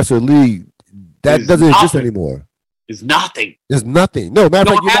you and the rest of the league that doesn't exist anymore. It's nothing. There's nothing. No,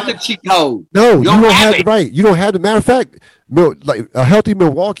 matter of fact, you don't have the cheat code. No, you don't have it. Right. You don't have the matter of fact. Like a healthy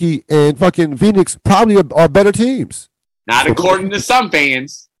Milwaukee and fucking Phoenix probably are better teams. Not according to some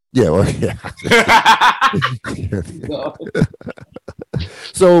fans. Yeah, well, yeah.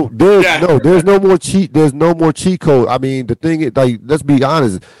 So there's no more cheat. There's no more cheat code. I mean, the thing is, like, let's be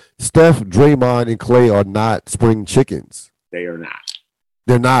honest. Steph, Draymond, and Clay are not spring chickens. They are not.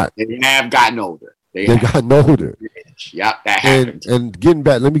 They're not. They have gotten older. They've gotten older. Yep, that happened. And getting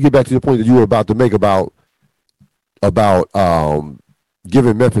back, let me get back to the point that you were about to make about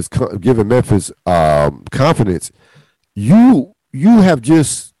giving Memphis confidence. You have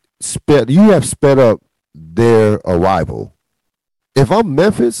sped up their arrival. If I'm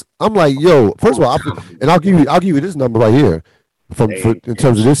Memphis, I'm like, yo, first of all, I'll give you this number right here in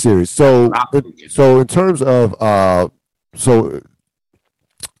terms of this series. So in terms of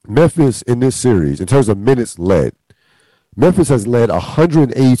Memphis in this series, in terms of minutes led, Memphis has led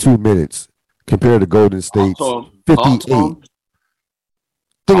 182 minutes compared to Golden State's 58.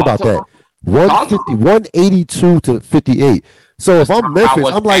 Think about that. 182 to 58. So if I'm Memphis,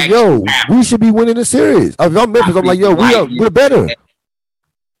 I'm like, yo, we should be winning the series. If I'm Memphis, I'm like, yo, we're better.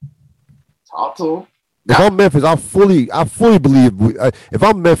 Talk to him. If I'm Memphis, I fully believe. If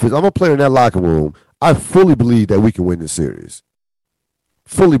I'm Memphis, I'm a player in that locker room. I fully believe that we can win this series.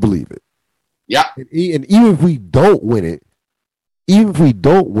 Fully believe it. Yeah. And even if we don't win it,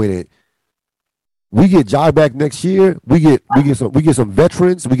 we get Jai back next year. We get some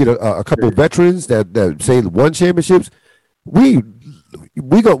veterans. We get a couple of veterans that say won championships. We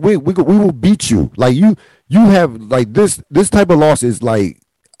will beat you. Like you have like this type of loss is like,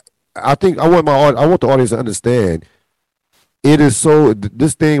 I want the audience to understand. It is so,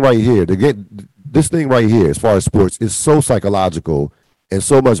 this thing right here as far as sports is so psychological and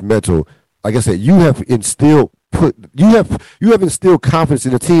so much mental. Like I said, you have instilled confidence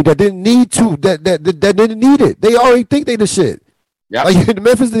in a team that didn't need to, that didn't need it. They already think they the shit. Yep. Like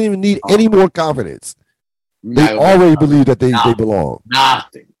Memphis didn't even need any more confidence. They already believe that they belong.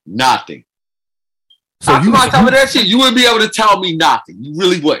 Nothing. So I'm on top of that shit. You wouldn't be able to tell me nothing. You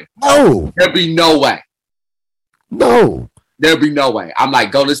really wouldn't. No. There'd be no way. No. There'd be no way. I'm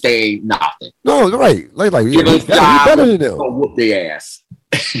like, Golden State ain't nothing. No, right. Like give us time, better than them. Whoop their ass.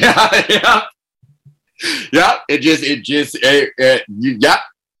 Yeah.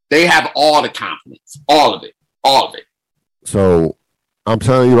 They have all the confidence. All of it. So I'm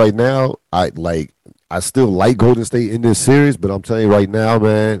telling you right now, I still like Golden State in this series, but I'm telling you right now,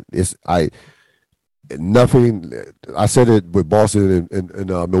 man, nothing. I said it with Boston and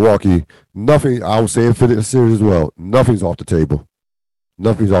Milwaukee. Nothing. I would say it for this series as well. Nothing's off the table.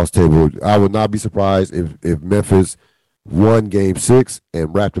 Nothing's off the table. I would not be surprised if Memphis won Game 6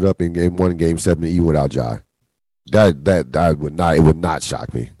 and wrapped it up in Game 1 and Game 7 even without Jai. That would not. It would not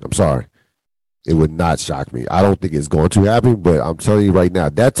shock me. I'm sorry. It would not shock me. I don't think it's going to happen, but I'm telling you right now,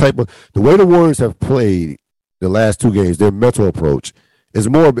 that type of the way the Warriors have played the last 2 games, their mental approach is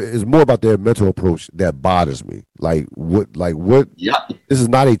more about their mental approach that bothers me. Like what? Yep. This is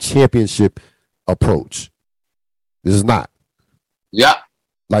not a championship approach. This is not. Yeah.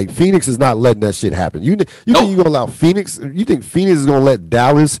 Like Phoenix is not letting that shit happen. You think you're gonna allow Phoenix? You think Phoenix is gonna let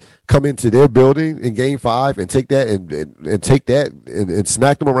Dallas come into their building in Game 5 and take that and take that and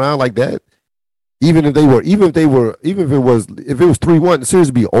smack them around like that? Even if it was 3-1, the series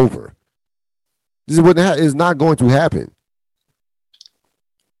would be over. This is what is not going to happen.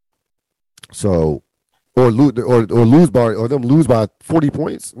 So, or lose by 40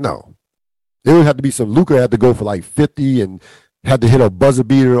 points. No, it would have to be some. Luka had to go for like 50 and had to hit a buzzer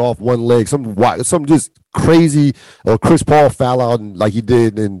beater off one leg. Some just crazy, or Chris Paul foul out like he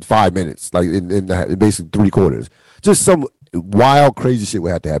did in 5 minutes, like in basically 3 quarters. Just some wild, crazy shit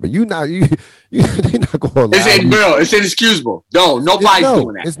would have to happen. They're not going to. It's inexcusable. Nobody's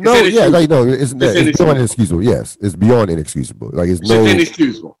doing that. It's beyond inexcusable. Yes, it's beyond inexcusable. Like it's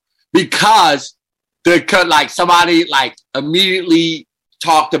inexcusable because somebody immediately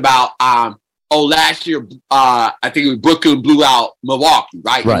talked about last year I think it was Brooklyn blew out Milwaukee,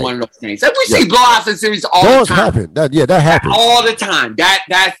 right? In one of those games. And we see blowouts in series all the time. Happen. That happens all the time.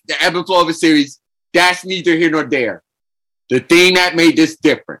 That's the ebb and flow of a series. That's neither here nor there. The thing that made this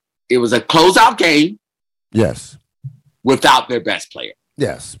different, it was a closeout game. Yes. Without their best player.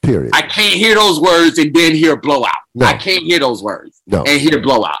 Yes, period. I can't hear those words and then hear blowout. No. I can't hear those words and hear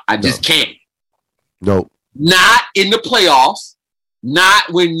blowout. I just can't. No. Not in the playoffs.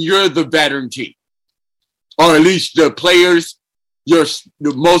 Not when you're the veteran team. Or at least the players,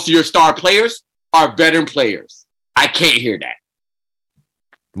 most of your star players are veteran players. I can't hear that.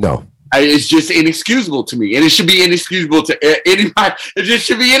 No. It's just inexcusable to me. And it should be inexcusable to anybody. It just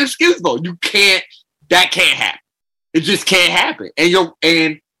should be inexcusable. That can't happen. It just can't happen.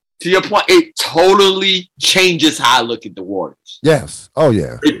 And to your point, it totally changes how I look at the Warriors. Yes. Oh,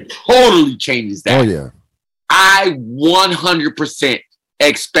 yeah. It totally changes that. Oh, yeah. I 100%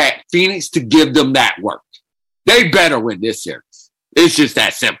 expect Phoenix to give them that work. They better win this series. It's just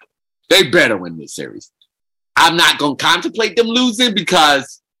that simple. They better win this series. I'm not going to contemplate them losing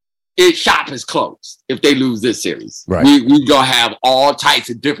because shop is closed if they lose this series. Right. We going to have all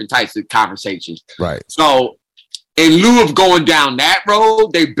different types of conversations. Right. So in lieu of going down that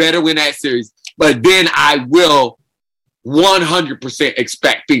road, they better win that series. But then I will 100%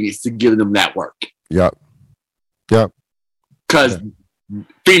 expect Phoenix to give them that work. Yep. Because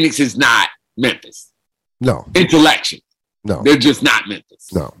Phoenix is not Memphis. No. Intellection. No. They're just not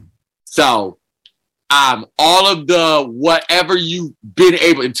Memphis. No. So all of the whatever you've been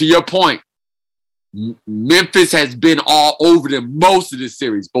able, and to your point, Memphis has been all over them most of the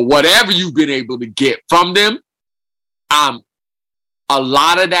series. But whatever you've been able to get from them, a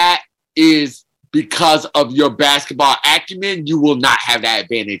lot of that is because of your basketball acumen. You will not have that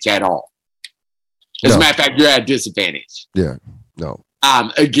advantage at all. As a matter of fact, you're at a disadvantage. Yeah. No.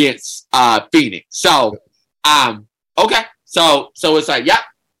 Against Phoenix. So, okay. So it's like, yep.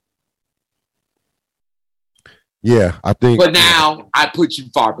 Yeah, I think. But now I put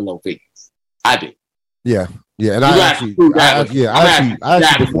you far below Phoenix. I did. Yeah. And I actually before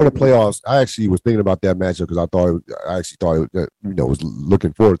the playoffs, I actually was thinking about that matchup because I actually thought was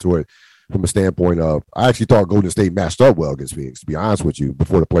looking forward to it from a standpoint of I actually thought Golden State matched up well against Phoenix, to be honest with you,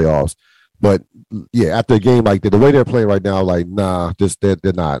 before the playoffs. But yeah, after a game like that, the way they're playing right now, like they're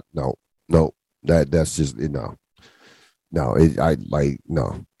not. No, that's just no. No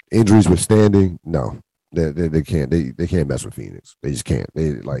injuries withstanding. No, they can't. They can't mess with Phoenix. They just can't.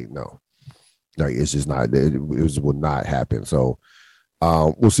 No. Like it's just not. It will not happen. So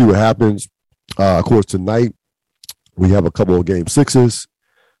we'll see what happens. Of course, tonight we have a couple of game sixes.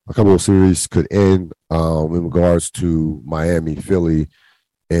 A couple of series could end in regards to Miami, Philly,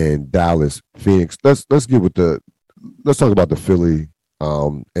 and Dallas, Phoenix. Let's talk about the Philly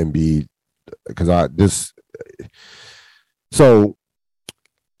Embiid because I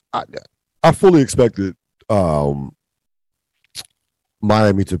fully expected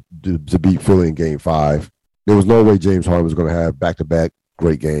Miami to beat Philly in Game 5. There was no way James Harden was going to have back-to-back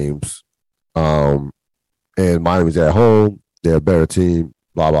great games. And Miami's at home. They're a better team,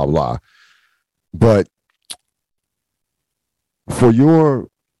 blah, blah, blah. But for your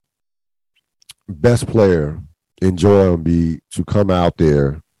best player in Joel Embiid to come out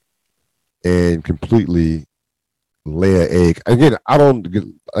there and completely lay an egg. Again, I don't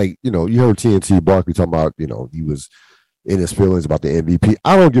you heard TNT Barkley talking about, he was in his feelings about the MVP.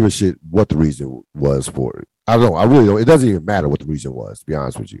 I don't give a shit what the reason was for it. I don't. I really don't. It doesn't even matter what the reason was, to be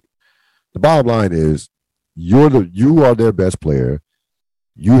honest with you. The bottom line is you are their best player.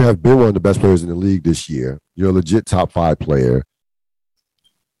 You have been one of the best players in the league this year. You're a legit top 5 player.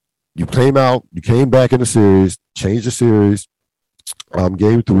 You came back in the series, changed the series.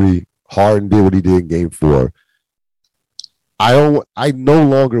 Game 3, Harden did what he did in Game 4. I no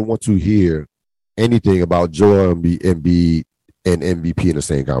longer want to hear anything about Joel Embiid and MVP in the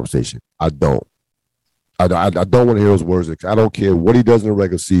same conversation. I don't. I don't want to hear those words. I don't care what he does in the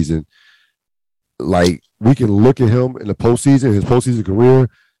regular season. Like, we can look at him in the postseason, his postseason career.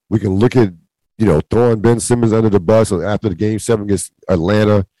 We can look at, throwing Ben Simmons under the bus after the game 7 against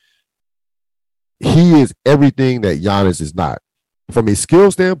Atlanta. He is everything that Giannis is not. From a skill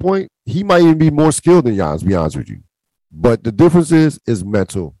standpoint, he might even be more skilled than Giannis, to be honest with you. But the difference is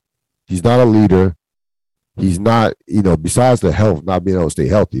mental. He's not a leader. He's not, besides the health, not being able to stay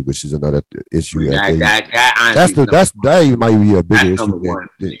healthy, which is another issue. That might be a bigger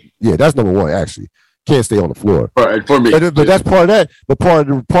issue. Yeah, that's number one, actually. Can't stay on the floor. For me. But that's part of that. But part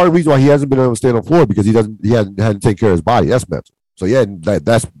of the reason why he hasn't been able to stay on the floor because he hasn't had to take care of his body. That's mental. So yeah,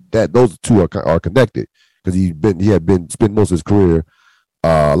 those two are connected because he had been spent most of his career,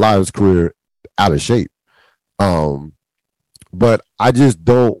 a lot of his career out of shape. But I just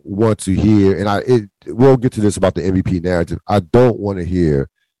don't want to hear, and we'll get to this about the MVP narrative. I don't want to hear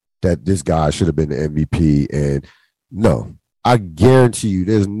that this guy should have been the MVP. And no, I guarantee you,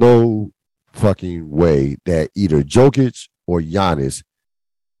 there's no fucking way that either Jokic or Giannis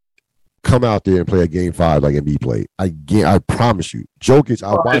come out there and play a game 5 like Embiid played. I promise you. Jokic,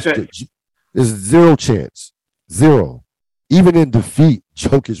 I watched it. There's zero chance. Zero. Even in defeat,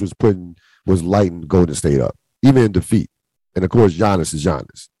 Jokic was lighting Golden State up. Even in defeat. And of course, Giannis is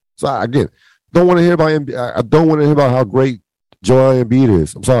Giannis. So again, don't want to hear about Embiid. I don't want to hear about how great Joel Embiid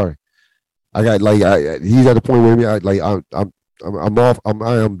is. I'm sorry. He's at the point where I'm off.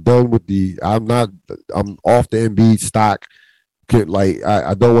 I am done with I'm off the Embiid stock.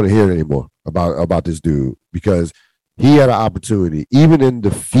 I don't want to hear it anymore about this dude because he had an opportunity, even in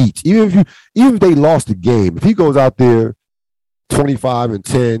defeat, even if they lost the game, if he goes out there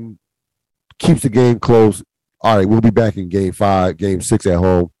 25-10, keeps the game close, all right, we'll be back in game 5, game 6 at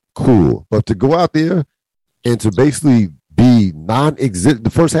home, cool. But to go out there and to basically be non-existent, the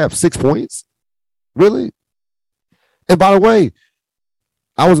first half 6 points, really? And by the way,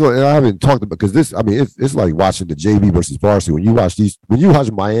 I haven't talked about because it's like watching the JV versus varsity. When you watch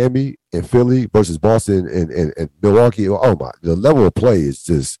Miami and Philly versus Boston and Milwaukee, oh my, the level of play is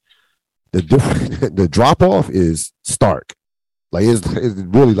just the drop off is stark. Like it's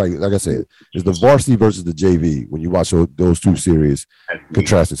really like I said, it's the varsity versus the JV when you watch those two series,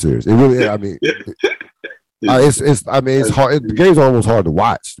 contrasting series. It really, it's hard. The game's almost hard to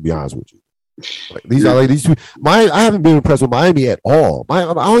watch, to be honest with you. These two. I haven't been impressed with Miami at all. I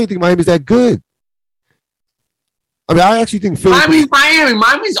don't even think Miami's that good. I actually think Philly.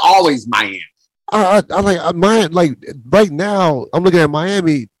 Miami's always Miami. Right now, I'm looking at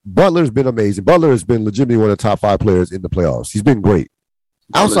Miami. Butler's been amazing. Butler has been legitimately one of the top 5 players in the playoffs. He's been great.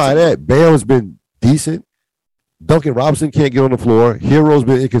 Outside of that, Bam has been decent. Duncan Robinson can't get on the floor. Hero's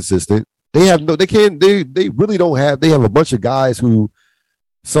been inconsistent. They really don't have. They have a bunch of guys who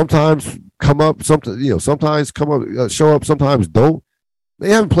sometimes come up, sometimes come up, show up, sometimes don't. They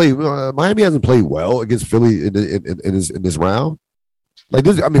haven't played. Miami hasn't played well against Philly in this round. Like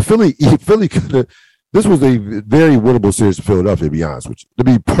this, Philly could have. This was a very winnable series for Philadelphia, to be honest with you. To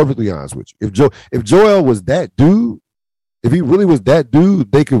be perfectly honest with you, if Joel was that dude, if he really was that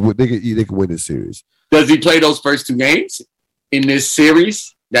dude, they could win this series. Does he play those first 2 games in this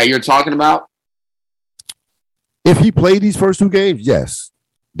series that you're talking about? If he played these first 2 games, yes,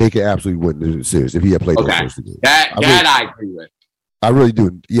 they could absolutely win the series. If he had played those first 2 games, I agree with. I really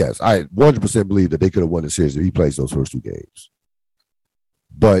do. Yes, I 100% believe that they could have won the series if he plays those first 2 games.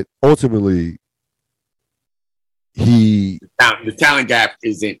 But ultimately, the talent gap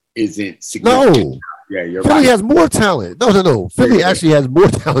isn't significant. No. Yeah, you're Philly right. has more talent. No. Philly actually has more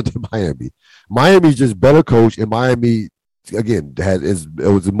talent than Miami. Miami's just better coached, and Miami again is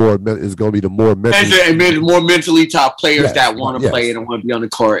going to be the more mentally tough players that want to play and want to be on the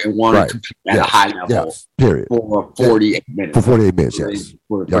court and want to compete at a high level. Yes. Period. For 48 minutes. For 48 minutes. Yes.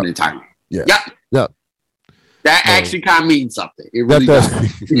 For the entire. Yeah. Yep. That actually kind of means something. It really does.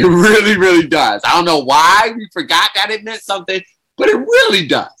 It really, really does. I don't know why we forgot that it meant something, but it really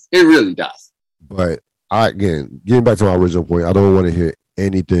does. It really does. But getting back to my original point, I don't want to hear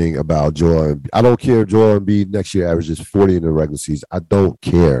anything about Joel Embiid. I don't care if Joel Embiid next year averages 40 in the regular season. I don't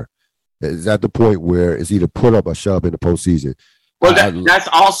care. It's at the point where it's either put up or shut up in the postseason. Well, that's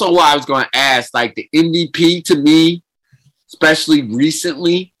also what I was going to ask. Like the MVP to me, especially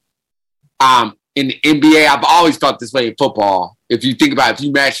recently, in the NBA, I've always felt this way in football. If you think about it, if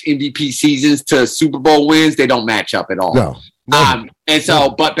you match MVP seasons to Super Bowl wins, they don't match up at all. No.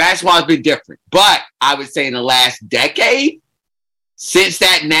 But basketball has been different. But I would say in the last decade, since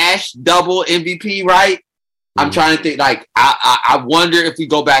that Nash double MVP, right? I'm trying to think, like, I wonder if we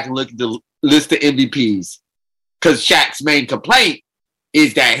go back and look at the list of MVPs. Because Shaq's main complaint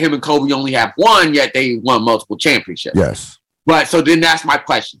is that him and Kobe only have one, yet they won multiple championships. Yes. But so then that's my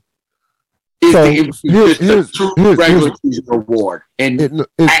question. Is is the true regular season award, and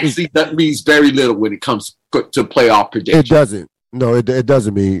actually that means very little when it comes to playoff prediction. It doesn't. No, it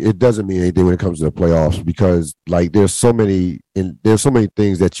doesn't mean anything when it comes to the playoffs, because like there's so many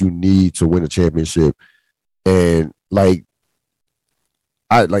things that you need to win a championship, and I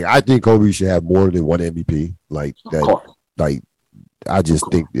think Kobe should have more than one MVP. Like that. Like I just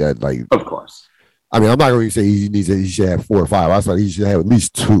think that of course. I mean, I'm not going to say he should have 4 or 5. I thought he should have at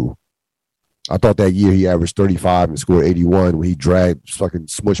least 2. I thought that year he averaged 35 and scored 81 when he dragged fucking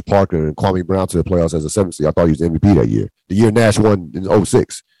Smush Parker and Kwame Brown to the playoffs as a 7th seed. I thought he was the MVP that year. The year Nash won in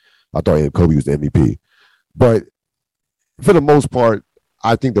 2006, I thought Kobe was the MVP. But for the most part,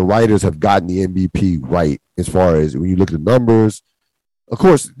 I think the writers have gotten the MVP right as far as when you look at the numbers. Of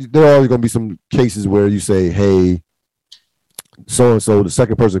course, there are always going to be some cases where you say, hey, so-and-so, the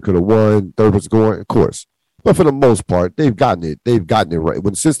second person could have won, third person could have won, of course. But for the most part, they've gotten it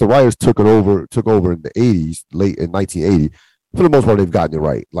right. Since the writers took over in the 80s, late in 1980, for the most part, they've gotten it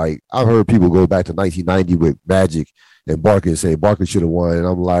right. Like, I've heard people go back to 1990 with Magic and Barkley and say Barkley should have won. And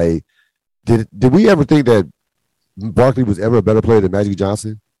I'm like, did we ever think that Barkley was ever a better player than Magic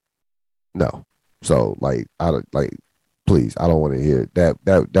Johnson? No. So, please, I don't want to hear that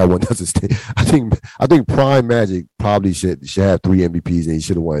one doesn't stay. I think prime Magic probably should have 3 MVPs, and he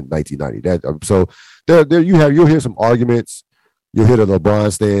should have won in 1990. So you'll hear some arguments. You'll hear the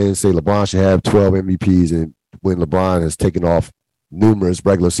LeBron stands say LeBron should have 12 MVPs, and when LeBron has taken off numerous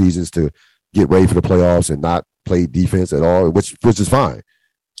regular seasons to get ready for the playoffs and not play defense at all, which is fine.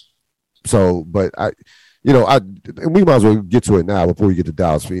 So, but we might as well get to it now before we get to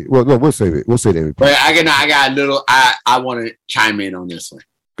Dallas. Well, no, we'll save it. We'll say the MVP. But I got a little. I want to chime in on this one.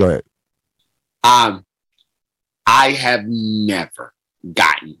 Go ahead. I have never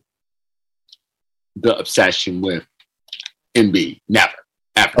gotten the obsession with Embiid. Never,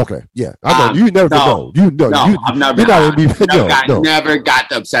 ever. Okay, yeah, I know you never. No, I've never. Never got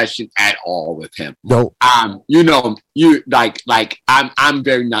the obsession at all with him. No. I'm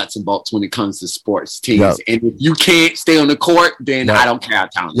very nuts and bolts when it comes to sports teams, and if you can't stay on the court, then I don't care how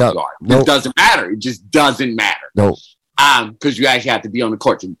talented you are. It doesn't matter. It just doesn't matter. No. Because you actually have to be on the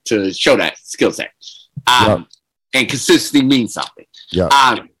court to show that skill set. And consistency means something.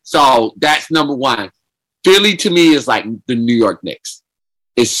 Yeah. So that's number one. Philly to me is like the New York Knicks.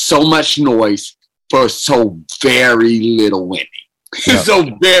 It's so much noise for so very little winning.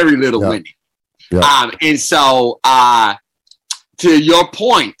 So very little winning. Yeah. And so to your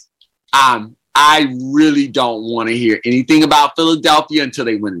point, I really don't want to hear anything about Philadelphia until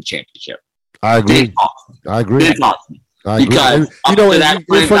they win the championship. I agree. Because it's funny that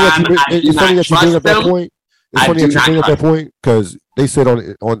you bring up that point. It's funny that you bring up that point because they said on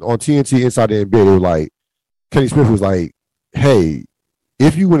TNT Inside the NBA, they were like, Kenny Smith was like, "Hey,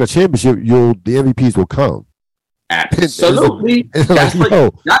 if you win a championship, the MVPs will come." Absolutely. That's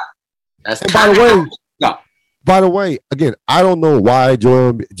by the way, again, I don't know why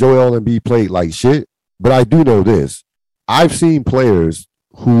Joel Embiid played like shit, but I do know this: I've seen players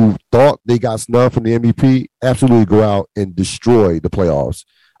who thought they got snubbed from the MVP absolutely go out and destroy the playoffs.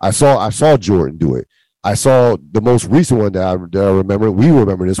 I saw Jordan do it. I saw the most recent one that I remember. We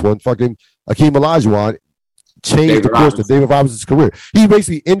remember this one. Fucking Hakeem Olajuwon changed the course of David Robinson's career. He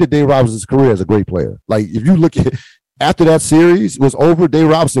basically ended David Robinson's career as a great player. Like, if you look at after that series was over, David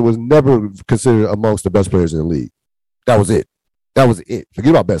Robinson was never considered amongst the best players in the league. That was it.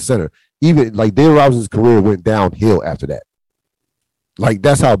 Forget about best center. Even like David Robinson's career went downhill after that. Like,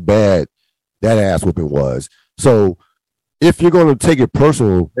 that's how bad that ass whooping was. So if you're going to take it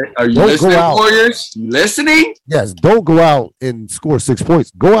personal, are you listening, Warriors? You listening? Yes. Don't go out and score 6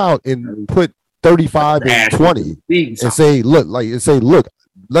 points. Go out and put 35 and 20 and say, look,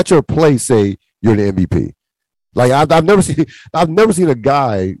 let your play say you're the MVP. Like, I've never seen a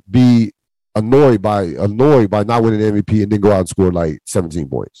guy be annoyed by not winning the MVP and then go out and score like 17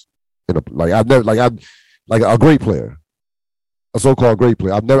 points. Like a great player. A so-called great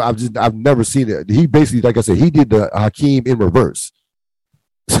player. I've never seen it. He basically, like I said, he did the Hakeem in reverse.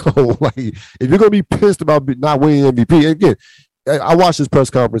 So, like, if you're gonna be pissed about not winning MVP, again, I watched his press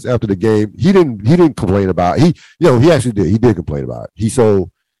conference after the game. He didn't complain about it. He actually did. He did complain about it. He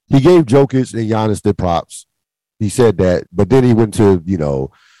gave Jokic and Giannis the props. He said that, but then he went to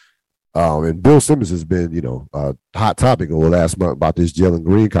and Bill Simmons has been a hot topic over the last month about this Jalen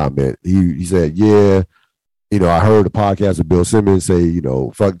Green comment. He said, yeah. I heard the podcast of Bill Simmons say,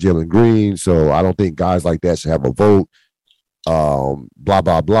 fuck Jalen Green. So I don't think guys like that should have a vote. Blah,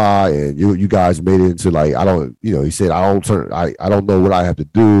 blah, blah. And you guys made it into like, he said, I don't know what I have to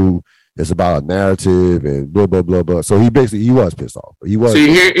do it's about a narrative and blah blah blah blah. So he was pissed off. He was. See,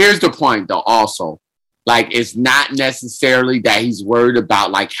 here's the point though. Also, like it's not necessarily that he's worried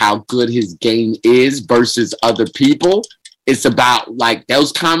about like how good his game is versus other people. It's about like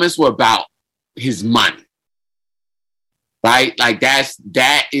those comments were about his money, right? Like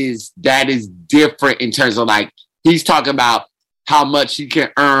that is different in terms of like he's talking about how much he can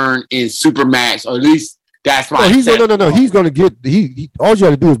earn in Supermax, or at least that's why. No. He's going to get all you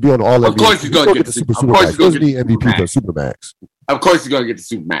have to do is be on the all. Of course, he's going to get the Supermax. He's going to get the MVP for Supermax. Of course, he's going to get the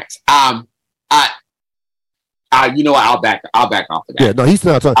Supermax. You know what? I'll back off of that. Yeah, no, he's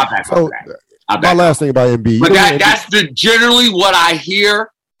not talking. My last thing about Embiid, but that's generally what I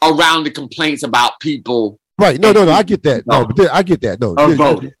hear around the complaints about people. Right. No, I get that. I get that. No,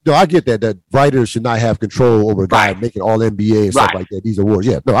 I get that. That writers should not have control over a guy making all NBA and stuff like that. These awards.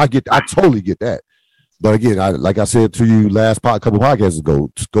 Yeah. No, I totally get that. But again, like I said to you couple podcasts ago,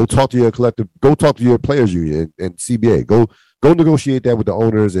 go talk to your collective, go talk to your players union and CBA. Go negotiate that with the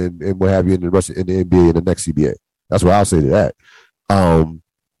owners and what have you in the rest in the NBA and the next CBA. That's what I'll say to that.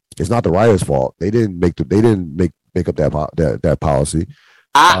 It's not the writers' fault. They didn't make up that policy.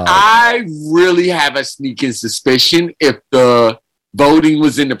 I really have a sneaking suspicion if the voting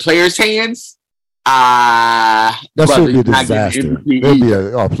was in the players' hands. That should be a disaster.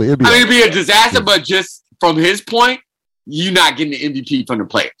 It'd be a disaster, but just from his point, you're not getting the MVP from the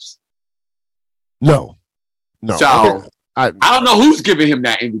players. No. So I don't know who's giving him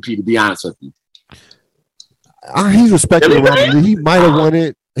that MVP. To be honest with you, he's respected. He might have won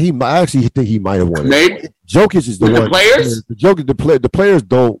it. I actually think he might have won it. Maybe Jokic is the one. The players? The players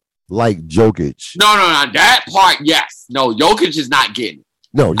don't like Jokic. No. That part, yes. No, Jokic is not getting it.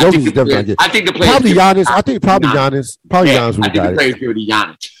 No, Jokic is definitely not getting it. I think the players. Probably Giannis. I think probably Giannis. Probably Giannis would have got it. I think the players give it to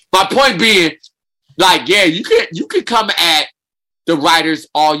Giannis. My point being, like, yeah, you could come at the writers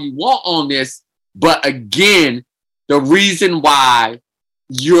all you want on this, but again, the reason why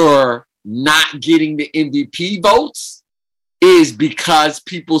you're not getting the MVP votes is because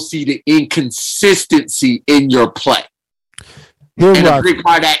people see the inconsistency in your play. And a big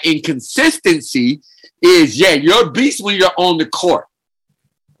part of that inconsistency is, you're a beast when you're on the court.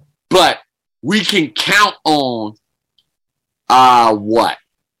 But we can count on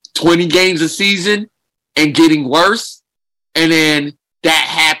 20 games a season and getting worse, and then that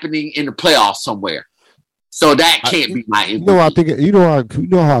happening in the playoffs somewhere. So that can't be my MVP. No, I think you know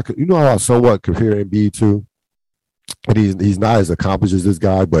how I somewhat compare Embiid to, and he's not as accomplished as this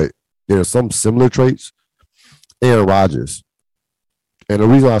guy, but there are some similar traits. Aaron Rodgers, and the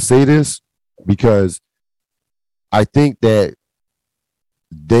reason I say this because I think that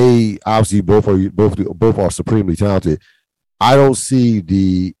they obviously both are supremely talented. I don't see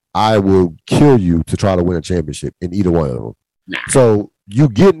the I will kill you to try to win a championship in either one of them. Nah. So you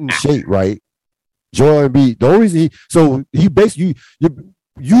get in shape, right? Joel Embiid, the only reason he basically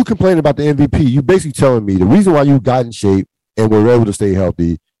you complain about the MVP. You basically telling me the reason why you got in shape and were able to stay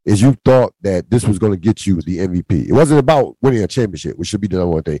healthy is you thought that this was going to get you the MVP. It wasn't about winning a championship, which should be the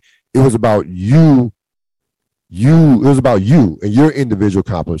number one thing. It was about you. It was about you and your individual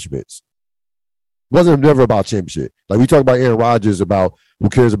accomplishments. It wasn't never about championship. Like we talk about Aaron Rodgers, about who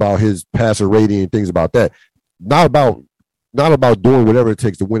cares about his passer rating and things about that. Not about doing whatever it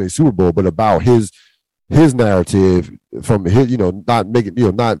takes to win a Super Bowl, but about his narrative from his, not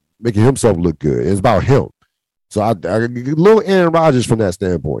making himself look good. It's about him. So I little Aaron Rodgers from that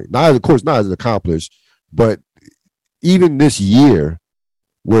standpoint. Of course, not as accomplished, but even this year,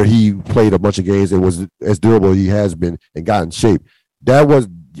 where he played a bunch of games and was as durable as he has been and got in shape.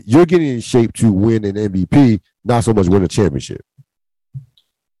 You're getting in shape to win an MVP, not so much win a championship.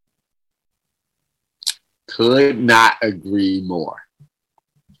 Could not agree more.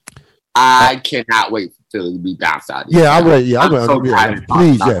 I cannot wait for Philly to be bounced out. I'm ready.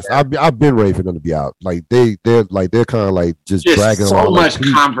 Please, yes. I've been ready for them to be out. Like they're kind of like just dragging so along. Much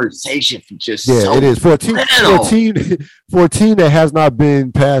conversation for just it is for a team that has not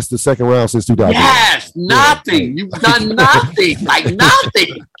been past the second round since 2000. Yes, nothing. You've done nothing. Like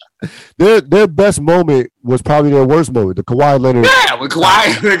nothing. Their best moment was probably their worst moment. The Kawhi Leonard. Yeah, when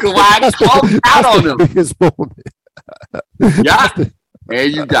Kawhi called out on them. Biggest moment. Yeah. There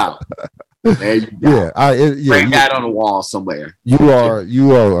you go. Yeah, bring that on the wall somewhere. You are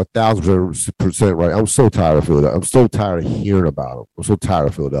 1,000% right. I'm so tired of Philadelphia. I'm so tired of hearing about them. I'm so tired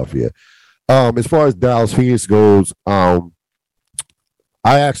of Philadelphia. As far as Dallas Phoenix goes, I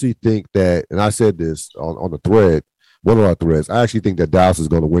actually think that, and I said this on the thread, one of our threads. I actually think that Dallas is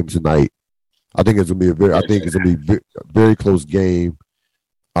going to win tonight. I think it's going to be a very close game.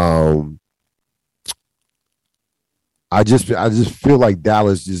 I just feel like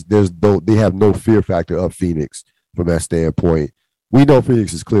Dallas they have no fear factor of Phoenix from that standpoint. We know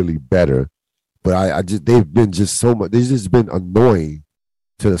Phoenix is clearly better, but they've been just so much. They've just been annoying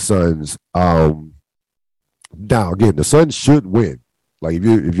to the Suns. Now again, the Suns should win. Like if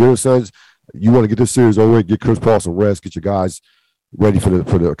you're the Suns, you want to get this series over, get Chris Paul some rest, get your guys ready for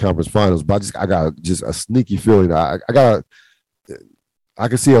the conference finals. But I got just a sneaky feeling. I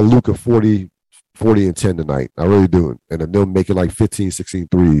can see a Luka 40 and 10 tonight. I really do. And then they'll make it like 15, 16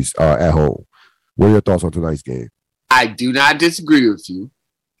 threes at home. What are your thoughts on tonight's game? I do not disagree with you.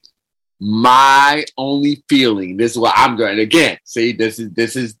 My only feeling, this is what I'm going. Again, see, this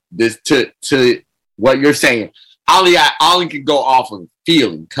to what you're saying. I only can go off of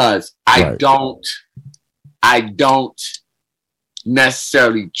feeling because I don't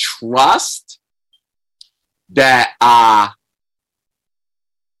necessarily trust that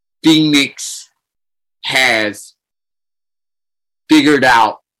Phoenix has figured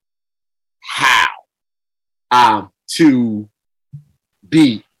out how to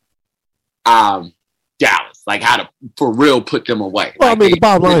beat Dallas, like how to for real put them away. Well, like I mean, the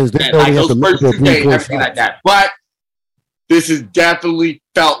bottom line is they like those first 2 games, everything like that. But this has definitely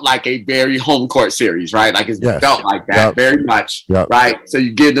felt like a very home court series, right? Like it's felt like that very much, right? So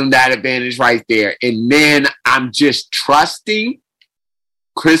you give them that advantage right there. And then I'm just trusting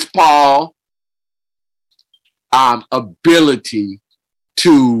Chris Paul ability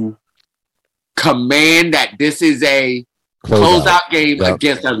to command that this is a closeout game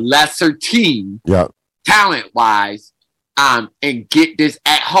against a lesser team, talent-wise, and get this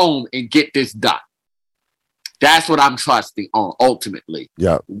at home and get this done. That's what I'm trusting on ultimately.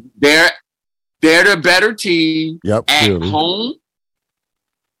 Yeah. They're the better team at home,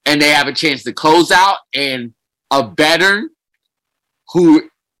 and they have a chance to close out, and a veteran who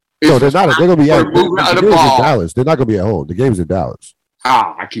is they're going to be at Dallas. They're not going to be at home. The game's in Dallas.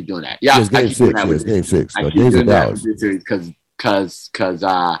 Oh, I keep doing that. Yeah, it's game 6. It's game 6. The game's in Dallas. Because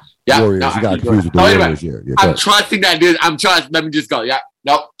Warriors, you got confused with the Warriors. Yeah, I'm trusting that. Let me just go. Yeah,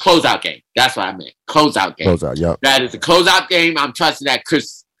 no, closeout game. That's what I meant. Closeout game. Closeout. That is a closeout game. I'm trusting that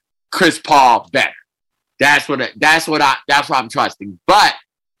Chris Paul better. That's what I'm trusting. But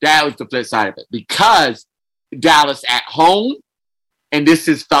that was the flip side of it because Dallas at home, and this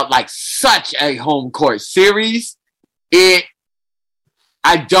has felt like such a home court series.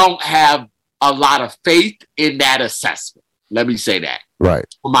 I don't have a lot of faith in that assessment. Let me say that. Right.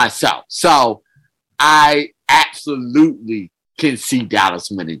 For myself. So I absolutely can see Dallas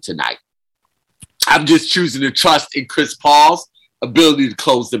winning tonight. I'm just choosing to trust in Chris Paul's ability to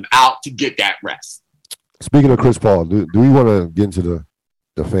close them out to get that rest. Speaking of Chris Paul, do we want to get into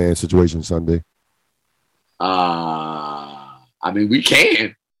the fan situation Sunday? I mean, we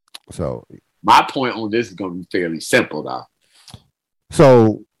can. So my point on this is going to be fairly simple, though.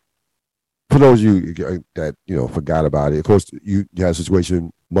 So, for those of you that forgot about it, of course, you had a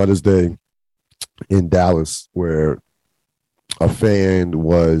situation Mother's Day in Dallas where a fan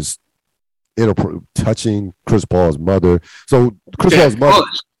was touching Chris Paul's mother. So Chris Paul's mother,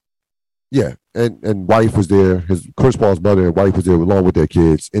 and wife was there. Chris Paul's mother and wife was there along with their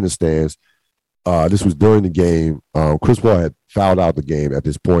kids in the stands. This was during the game. Chris Paul had fouled out the game at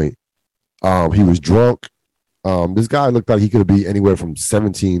this point. He was drunk. This guy looked like he could be anywhere from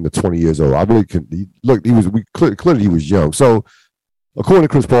 17 to 20 years old. I really couldn't. Clearly he was young. So, according to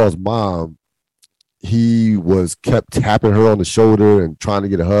Chris Paul's mom, he kept tapping her on the shoulder and trying to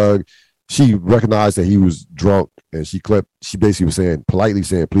get a hug. She recognized that he was drunk, and she basically was politely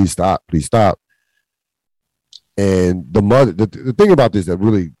saying, "Please stop, please stop." And the mother, the thing about this that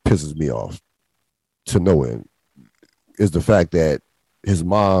really pisses me off to no end is the fact that his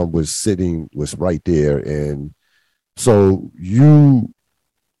mom was right there. And so you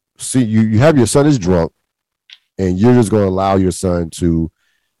see, you have your son is drunk and you're just going to allow your son to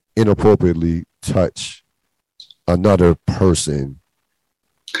inappropriately touch another person.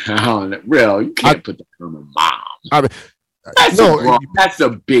 Oh, real, you can't put that on the mom. That's a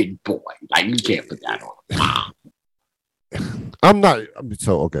big boy. Like, you can't put that on the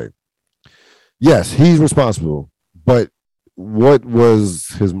mom. Okay. Yes, he's responsible, but what was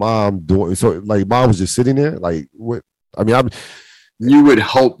his mom doing? So, like, mom was just sitting there. Like, what? I mean, you would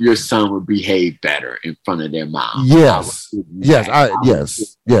hope your son would behave better in front of their mom. Yes, I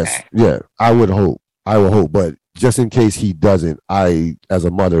would hope. But just in case he doesn't, I, as a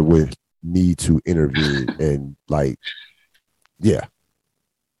mother, would need to intervene and, like, yeah.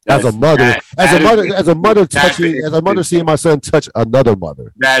 As a mother seeing my son touch another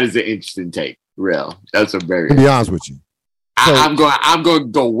mother. That is an interesting take. Real. That's a very. To be honest with you. I'm going to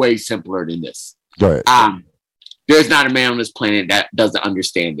go way simpler than this. Go ahead. There's not a man on this planet that doesn't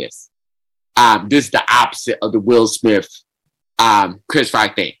understand this. This is the opposite of the Will Smith, Chris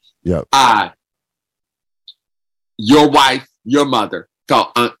Rock thing. Yep. Your wife, your mother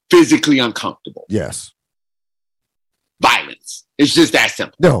felt physically uncomfortable. Yes. Violence. It's just that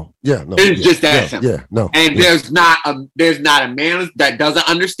simple. No. It's just that simple. Yeah. No. And there's not a man that doesn't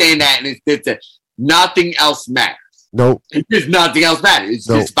understand that, and nothing else matters. Nope. It's just nothing else matters. It's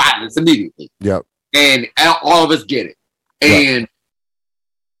just violence immediately. Yep. And all of us get it. And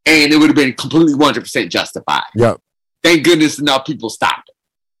it would have been completely 100% justified. Yep. Thank goodness enough people stopped it.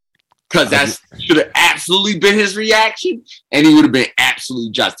 Because that should have absolutely been his reaction, and he would have been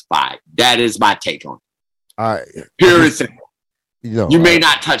absolutely justified. That is my take on it. Pure and simple. You may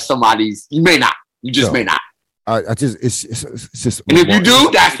not touch somebody's. You may not. You just may not. It's just. And if you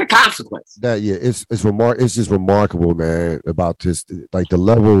do, that's the consequence. It's just remarkable, man, about this, like the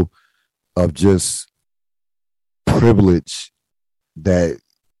level of just privilege that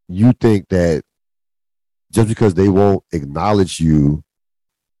you think that just because they won't acknowledge you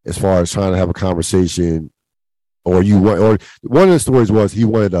as far as trying to have a conversation, or one of the stories was he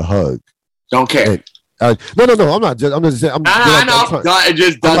wanted a hug. Don't care. No. I'm not just. I'm just saying. I know. It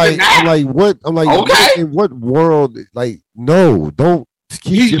just doesn't matter. I'm like, what? I'm like, okay. In what world? Like, no, don't.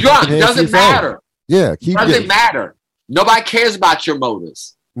 He's drunk. Doesn't matter. Yeah, doesn't matter. Nobody cares about your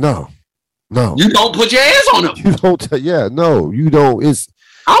motives. No. You don't put your hands on them. You don't. No, you don't. I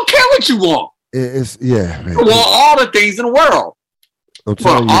don't care what you want. Man. You want all the things in the world.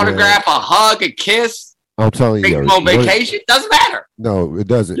 For an autograph, man. A hug, a kiss. I'm telling you. On vacation, doesn't matter. No, it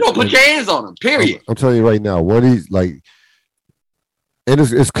doesn't. You don't put your hands on them, period. I'm telling you right now, one of these, like, and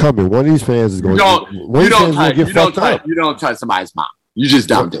it's coming. One of these fans is going to get fucked up. You don't touch somebody's mom. You just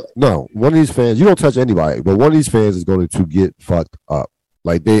don't do it. No, one of these fans, you don't touch anybody, but one of these fans is going to get fucked up.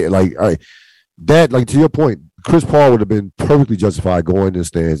 Like, all right, that, like, to your point, Chris Paul would have been perfectly justified going in the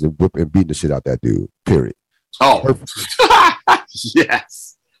stands and beating the shit out that dude, period. Oh,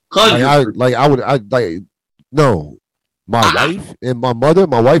 yes. No, my wife and my mother,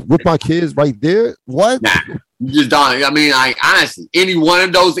 my wife with my kids right there. What? Nah, you just don't. I mean, honestly, any one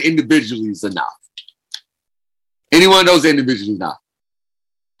of those individually is enough. Any one of those individually enough.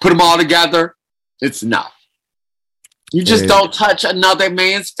 Put them all together, it's enough. You just don't touch another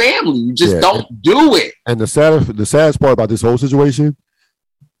man's family. You just don't do it. And the saddest part about this whole situation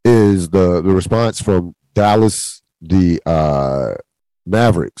is the response from Dallas, the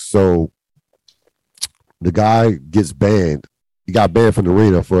Mavericks. So the guy gets banned. He got banned from the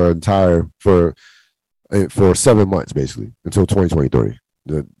arena for 7 months, basically, until 2023.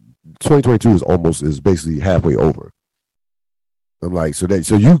 The 2022 is basically halfway over. I'm like, so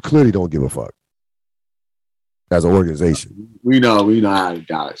you clearly don't give a fuck as an organization. We know how to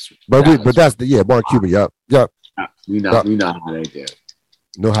Dallas. But that's Mark Cuban. Yep. We know how they do.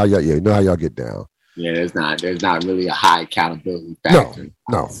 Know how y'all get down. Yeah, there's not really a high accountability factor.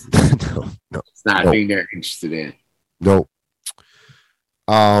 No. It's not a thing they're interested in. No.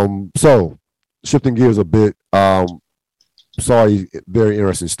 So shifting gears a bit. Sorry, very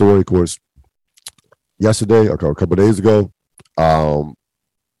interesting story. Of course, yesterday, or a couple of days ago,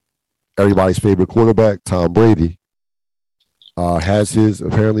 everybody's favorite quarterback, Tom Brady, has his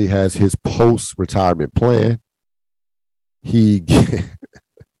post-retirement plan. He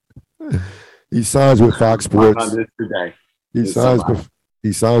signs with Fox Sports. He signs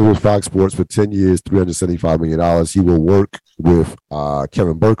with Fox Sports for 10 years, $375 million. He will work with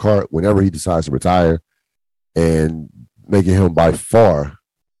Kevin Burkhardt whenever he decides to retire, and making him by far,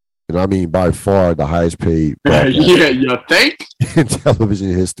 and I mean by far, the highest paid you think? in television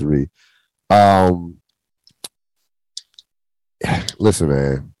history. Listen,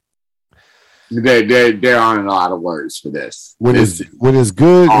 man. There aren't a lot of words for this. When it's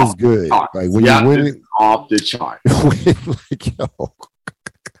good, it's good. Like when you win it, off the chart.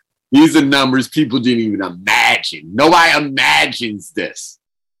 These are numbers people didn't even imagine. Nobody imagines this.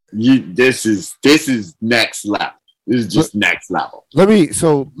 This is next level. This is just next level. Let me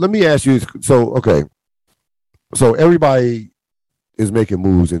ask you. So everybody is making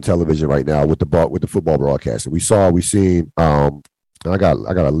moves in television right now with the football broadcasting. We've seen. And I got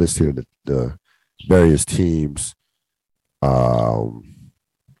a list here of the various teams, new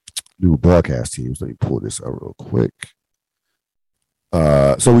broadcast teams. Let me pull this out real quick.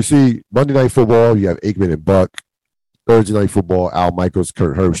 So we see Monday Night Football. You have Aikman and Buck. Thursday Night Football, Al Michaels,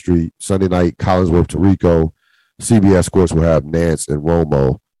 Kurt Herbstreit. Sunday night, Collinsworth, Tirico. CBS, of course, will have Nance and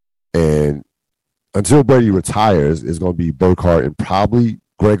Romo. And until Brady retires, it's going to be Burkhardt and probably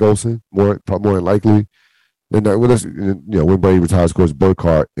Greg Olsen, more than likely. And when Brady retires, of course,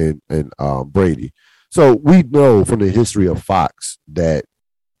 Burkhardt and Brady. So we know from the history of Fox that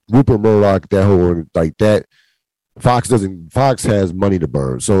Rupert Murdoch, that whole like that, Fox has money to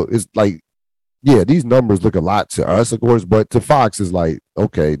burn. So it's like, yeah, these numbers look a lot to us, of course, but to Fox is like,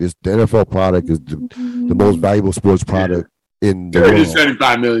 okay, the NFL product is the most valuable sports product in the world.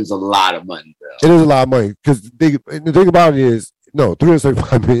 $375 million is a lot of money, bro. It is a lot of money because the thing about it is, no,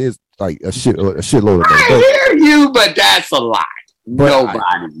 $375 million is like a shitload of money. I hear you, but that's a lot.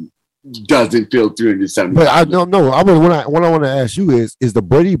 Nobody doesn't feel $375 But I don't know. What I want to ask you is the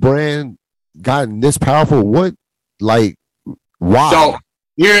Brady brand gotten this powerful? What, like, why? So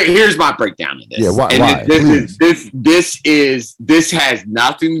here's my breakdown of this. Yeah, why? This has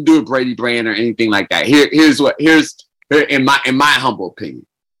nothing to do with Brady brand or anything like that. Here's in my humble opinion.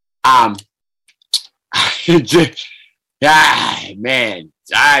 Man,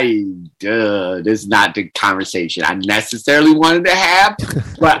 this is not the conversation I necessarily wanted to have,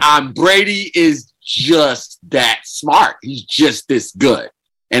 but Brady is just that smart. He's just this good,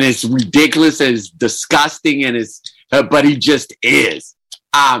 and it's ridiculous and it's disgusting, and but he just is.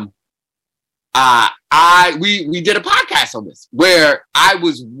 We did a podcast on this where I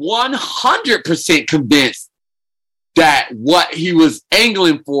was 100% convinced that what he was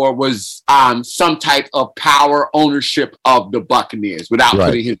angling for was some type of power ownership of the Buccaneers without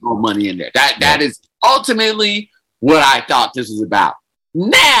putting his own money in there. That is ultimately what I thought this was about.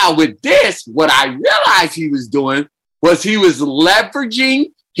 Now with this, what I realized he was doing was he was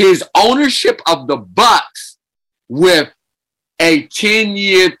leveraging his ownership of the Bucs with a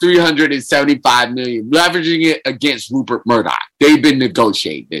 10-year, $375 million, leveraging it against Rupert Murdoch. They've been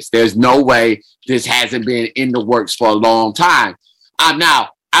negotiating this. There's no way this hasn't been in the works for a long time. Now,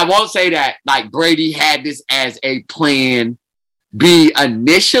 I won't say that like Brady had this as a plan B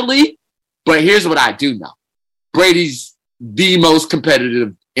initially, but here's what I do know. Brady's the most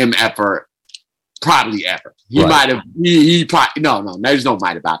competitive MFer probably ever. He might have, he probably, no, there's no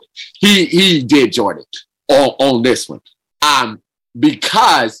might about it. He did Jordan on this one.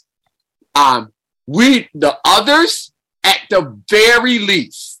 Because we, the others, at the very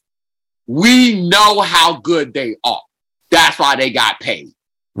least, we know how good they are. That's why they got paid.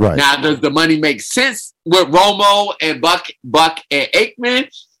 Right. Now, does the money make sense with Romo and Buck and Aikman?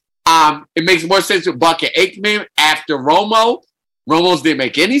 It makes more sense with Buck and Aikman after Romo. Romo's didn't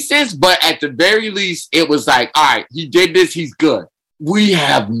make any sense, but at the very least, it was like, all right, he did this, he's good. We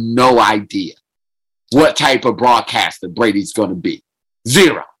have no idea what type of broadcaster Brady's going to be.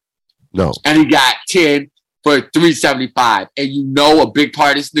 Zero. No. And he got 10 for $375. And you know a big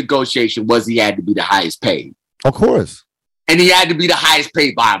part of this negotiation was he had to be the highest paid. Of course. And he had to be the highest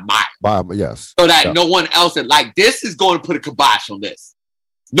paid by a mile. Yes. So that no one else, like this is going to put a kibosh on this.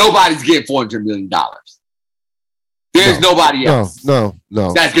 Nobody's getting $400 million. There's nobody else. No.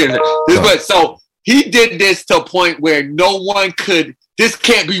 That's it. So he did this to a point where no one could. This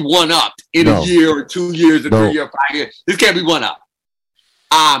can't be one up in a year or 2 years or 3 years or 5 years. This can't be one up.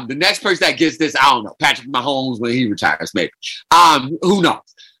 The next person that gets this, I don't know. Patrick Mahomes when he retires, maybe. Who knows?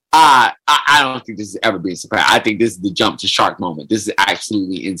 I don't think this is ever being surprised. I think this is the jump to shark moment. This is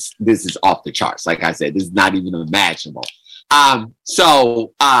absolutely this is off the charts. Like I said, this is not even imaginable. And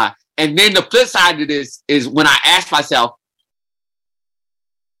then the flip side of this is when I ask myself,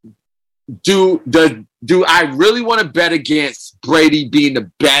 do I really want to bet against Brady being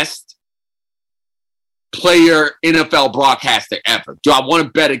the best player NFL broadcaster ever? Do I want to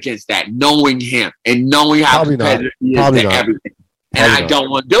bet against that, knowing him and knowing how competitive he is to everything? And I don't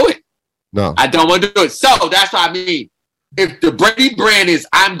want to do it. No. I don't want to do it. So that's what I mean. If the Brady brand is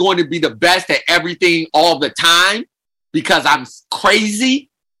I'm going to be the best at everything all the time because I'm crazy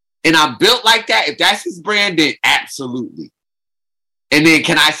and I'm built like that, if that's his brand, then absolutely. And then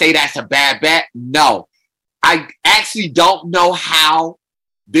can I say that's a bad bet? No. I actually don't know how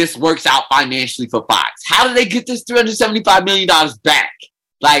this works out financially for Fox. How do they get this $375 million back?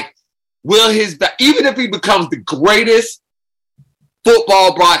 Like, even if he becomes the greatest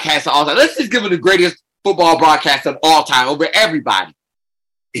football broadcaster of all time, let's just give him the greatest football broadcaster of all time over everybody.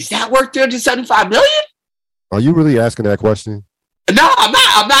 Is that worth $375 million? Are you really asking that question? No, I'm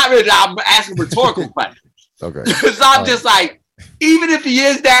not. I'm not really. I'm asking rhetorical questions. Okay. So I'm just like, even if he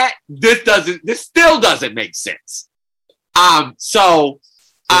is that, this still doesn't make sense.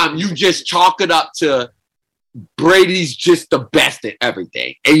 You just chalk it up to Brady's just the best at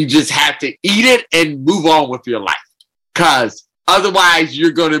everything. And you just have to eat it and move on with your life. Because otherwise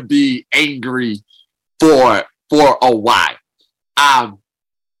you're going to be angry for a while.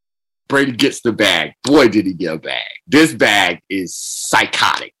 Brady gets the bag. Boy, did he get a bag. This bag is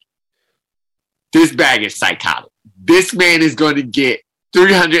psychotic. This man is going to get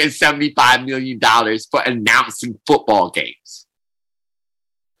 $375 million for announcing football games.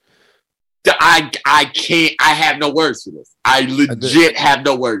 I can't. I have no words for this. I legit have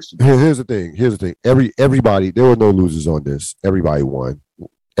no words for this. Here's the thing. Everybody, there were no losers on this. Everybody won.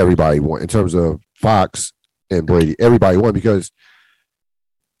 In terms of Fox and Brady. Everybody won because,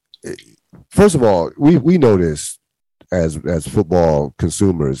 first of all, we know this as football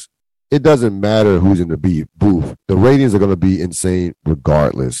consumers. It doesn't matter who's in the booth. The ratings are going to be insane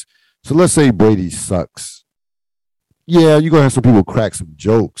regardless. So let's say Brady sucks. Yeah, you're going to have some people crack some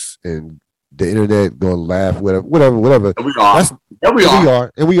jokes and the internet going to laugh, whatever. And we are.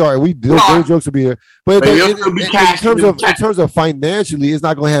 Those jokes will be here. But in terms of financially, it's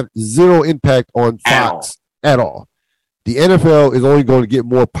not going to have zero impact on Fox at all. The NFL is only going to get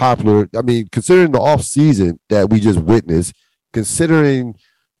more popular. I mean, considering the offseason that we just witnessed, considering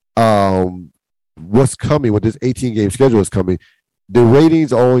what's coming, what this 18-game schedule is coming, the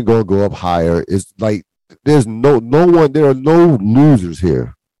ratings are only going to go up higher. It's like there's no one. There are no losers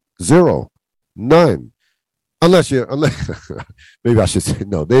here. Zero. None. Unless maybe I should say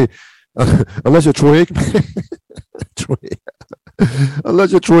no. Unless you're Troy Aikman.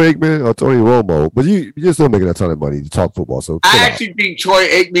 Unless you're Troy Aikman or Tony Romo. But you're still making a ton of money to talk football. So I actually think Troy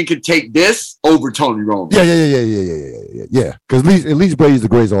Aikman could take this over Tony Romo. Yeah. Because at least Brady's the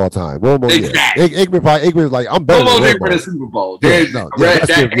greatest of all time. Romo, exactly. Aikman is like, I'm better Romo than didn't win a Super Bowl. Aikman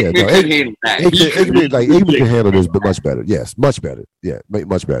can handle this, but much better. Yes, much better. Yeah,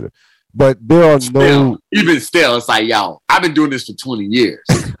 much better. But there are even still, it's like, yo, I've been doing this for 20 years.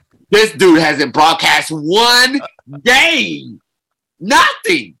 This dude hasn't broadcast one game.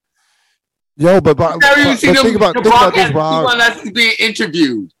 Nothing. Yo, but think about this, Rob. Unless he's being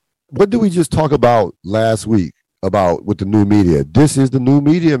interviewed. What did we just talk about last week about with the new media? This is the new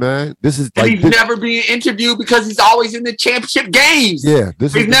media, man. This is and he's never being interviewed because he's always in the championship games. Yeah,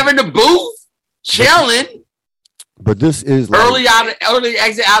 he's never in the booth chilling. But this is early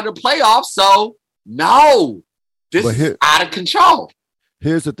exit out of the playoffs. So no, this is out of control.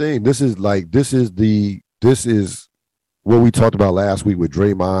 Here's the thing. This is what we talked about last week with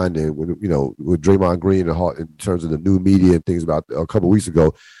Draymond and with Draymond Green in terms of the new media and things about a couple of weeks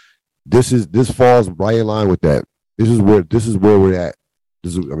ago. This falls right in line with that. This is where we're at.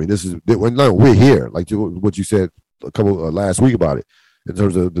 We're here. Like what you said a couple last week about it. In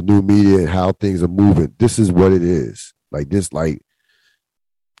terms of the new media and how things are moving, this is what it is. The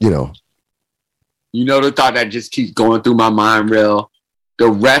thought that just keeps going through my mind, real. The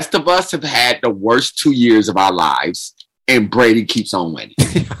rest of us have had the worst 2 years of our lives, and Brady keeps on winning.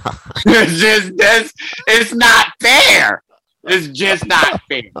 It's not fair. It's just not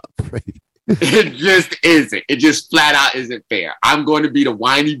fair. It just isn't. It just flat out isn't fair. I'm going to be the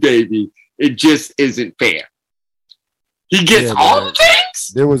whiny baby. It just isn't fair. He gets all the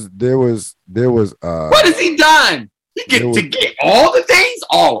things. There was. What has he done? He gets to get all the things.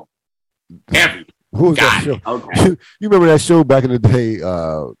 All everything. Who was that show? Okay. You remember that show back in the day?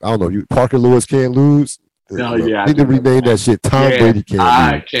 I don't know. Parker Lewis Can't Lose. Oh yeah. I need to rename that shit. Tom Brady can't lose.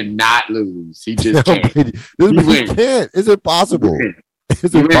 I cannot lose. He just can't. He can't. It's impossible.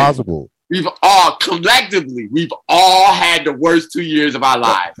 It's impossible. We've all had the worst 2 years of our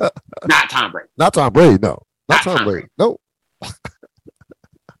lives. Not Tom Brady. Not Tom Brady. No. Not Tom Brady. No.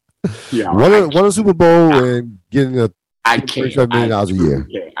 Yeah. Won a Super Bowl and getting $27 million a year.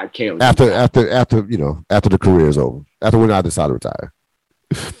 I can't. After the career is over. After when I decide to retire.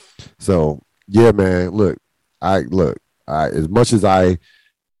 So yeah, man. Look. As much as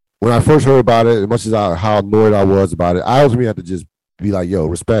when I first heard about it, as much as how annoyed I was about it, I ultimately had to just be like, yo,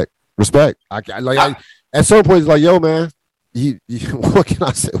 respect. At some point, it's like, yo, man. What can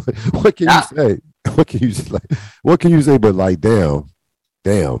I say? What can you say? What can you say? But like, damn.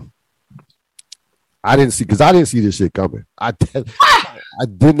 I didn't see this shit coming. I did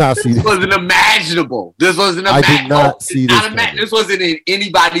not see this. This wasn't imaginable. I did not see this. This wasn't in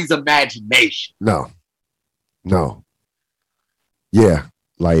anybody's imagination. No. Yeah,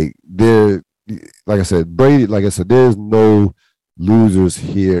 like I said, Brady. Like I said, there's no losers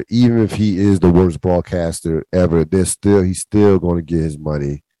here. Even if he is the worst broadcaster ever, he's still going to get his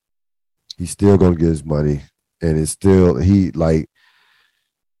money. He's still going to get his money, and it's still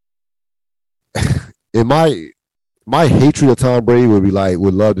in my hatred of Tom Brady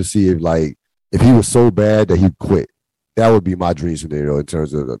would love to see if he was so bad that he quit. That would be my dream scenario in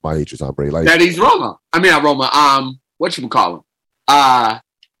terms of my hatred of Tom Brady. That he's Roma. I mean, not Roma. What you call him?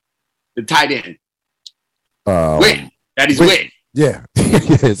 The tight end. Win. That he's win. Yeah.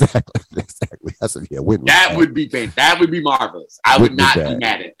 Exactly. Win. That would be marvelous. I would not be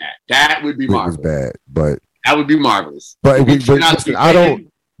mad at that. That would be marvelous. Bad, but That would be marvelous. But listen, I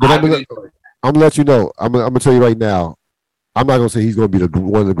don't. But I'm gonna let you know. I'm gonna tell you right now. I'm not gonna say he's gonna be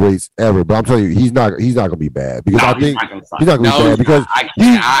one of the greats ever, but I'm telling you, he's not gonna be bad because I think he's not gonna be bad because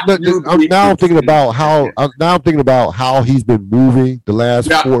I'm thinking about how he's been moving the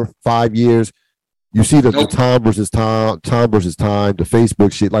last 4 or 5 years. You see the time versus time, the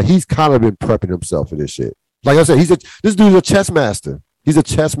Facebook shit. Like he's kind of been prepping himself for this shit. Like I said, this dude's a chess master. He's a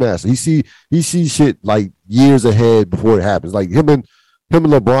chess master. He sees shit like years ahead before it happens. Like him and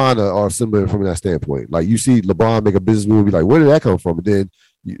LeBron are similar from that standpoint. Like you see LeBron make a business move, be like, where did that come from? And then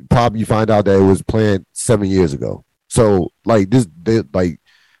you find out that it was planned 7 years ago. So like these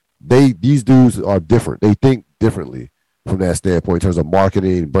dudes are different. They think differently from that standpoint in terms of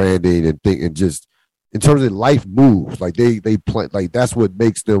marketing, branding, and just in terms of life moves. Like they play, like that's what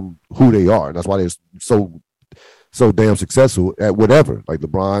makes them who they are, and that's why they're so damn successful at whatever. Like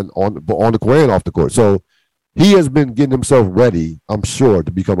LeBron on the court and off the court. So he has been getting himself ready, I'm sure,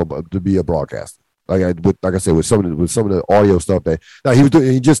 to be a broadcaster. Like I said, with some of the audio stuff that he was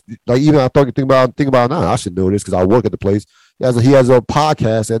doing. He just like even I think about now. I should know this because I work at the place. He has a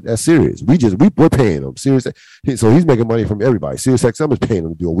podcast at Sirius. We're paying him Sirius, so he's making money from everybody. Sirius XM is paying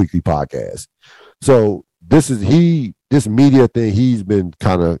him to do a weekly podcast. So this media thing. He's been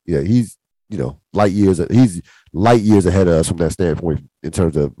kind of he's light years ahead of us from that standpoint in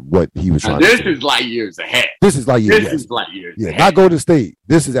terms of what he was trying to do. This is light years ahead. This is light years ahead. Not Golden State.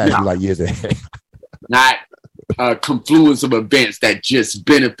 This is actually light years ahead. Not a confluence of events that just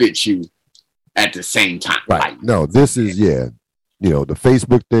benefit you at the same time. Right. No, this is the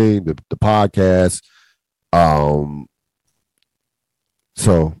Facebook thing, the podcast.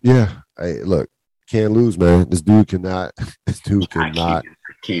 So hey, look, can't lose, man. This dude cannot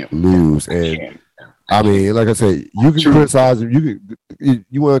lose. And I mean, like I said, you can criticize him.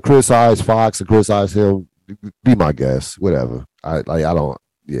 You want to criticize Fox and criticize him. Be my guest, whatever. I don't.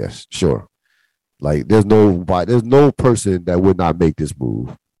 Yes, sure. Like there's no person that would not make this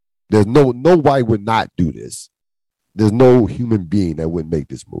move. Nobody would not do this. There's no human being that wouldn't make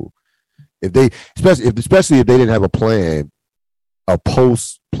this move. Especially if they didn't have a plan, a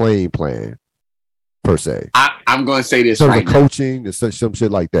post-playing plan per se. I'm going to say this right now. Coaching and some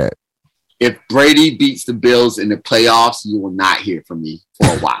shit like that. If Brady beats the Bills in the playoffs, you will not hear from me for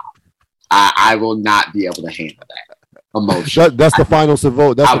a while. I will not be able to handle that emotion. That's the final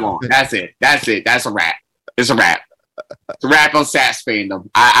vote. I won't. That's it. That's a wrap. It's a wrap. It's a wrap on Sats fandom.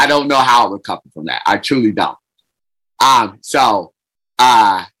 I don't know how I'll recover from that. I truly don't. So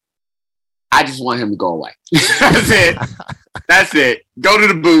I just want him to go away. That's it. Go to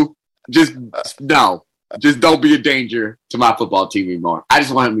the booth. Just don't be a danger to my football team anymore. I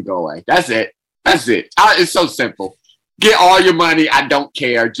just want him to go away. That's it. It's so simple. Get all your money. I don't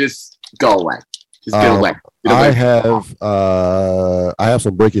care. Just go away. Just get away. I have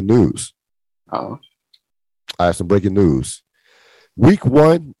some breaking news. Oh. I have some breaking news. Week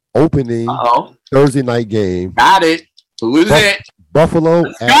 1 opening Thursday night game. Got it. Who is it? Buffalo.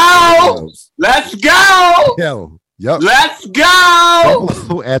 Let's go. Yep. Let's go.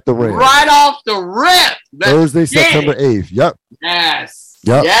 Buffalo at the Rams. Right off the rip. Thursday, September 8th. Yep. Yes.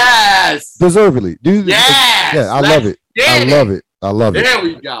 Yep. Yes. Deservedly. Yes. Yeah, I love it. I love it. There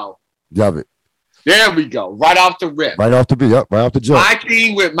we go. Love it. There we go. Right off the rip. Right off the jump. My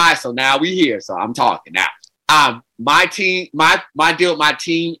thing with so now we here, so I'm talking now. My team, my deal with my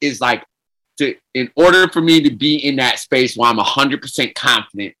team is like in order for me to be in that space where I'm 100%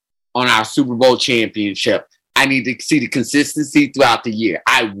 confident on our Super Bowl championship, I need to see the consistency throughout the year.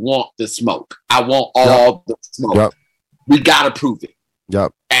 I want the smoke. I want all the smoke. Yep. We got to prove it.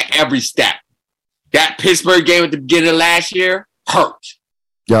 Yep. At every step. That Pittsburgh game at the beginning of last year hurt.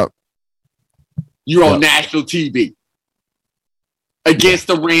 Yep. You're on national TV. Against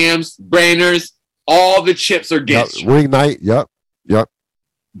the Rams, Branners, all the chips are against you. Ring night. Yep.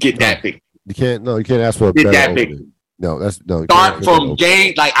 Get that big. You can't ask for a better opening. Start from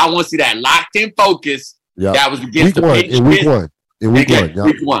game. Like I want to see that locked in focus. Yep. That was against week one. In week one.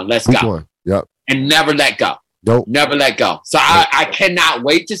 Week 1. Let's go. Yep. And never let go. Nope. Never let go. So I cannot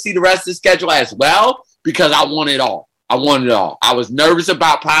wait to see the rest of the schedule as well because I want it all. I was nervous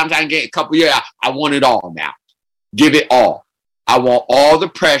about primetime game a couple years. I want it all now. Give it all. I want all the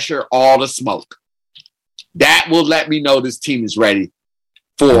pressure, all the smoke. That will let me know this team is ready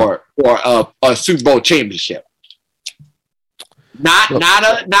for a Super Bowl championship. Not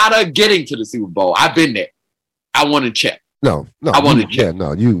a getting to the Super Bowl. I've been there. I want a chip. No. I want a chip. You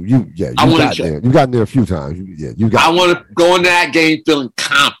got there. You got there a few times. I want to go into that game feeling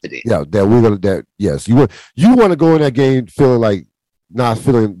confident. Yeah, yes. You want to go in that game feeling like not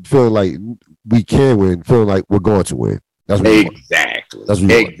feeling like we can win, feeling like we're going to win. That's what exactly.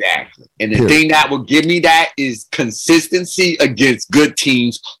 Exactly. And the thing that will give me that is consistency against good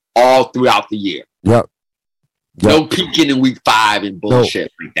teams all throughout the year. Yep. No peaking in week 5 and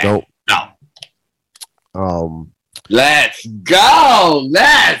bullshit like that. No. Let's go.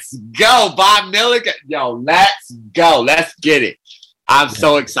 Bob Milligan. Yo, let's go. Let's get it. I'm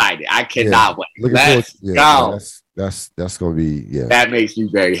so excited. I cannot wait. Let's go. That's gonna be That makes me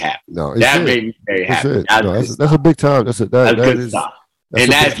very happy. No, that made me very happy. That's a big time. That's good stuff.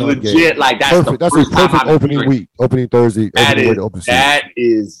 And that's legit. Like that's perfect. That's a perfect opening week, opening Thursday. I'm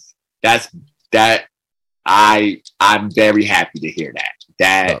very happy to hear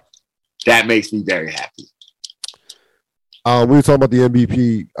that. That makes me very happy. We were talking about the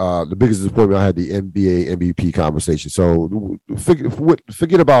MVP. The biggest disappointment I had the NBA MVP conversation. So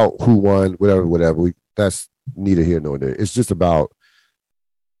forget about who won, whatever. That's neither here nor there. It's just about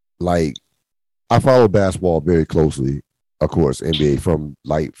like I follow basketball very closely, of course, NBA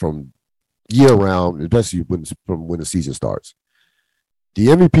from year round, especially when the season starts. The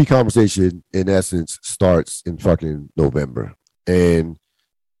MVP conversation, in essence, starts in fucking November, and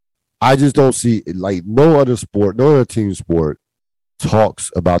I just don't see like no other team sport talks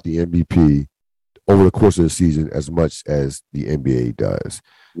about the MVP over the course of the season as much as the NBA does.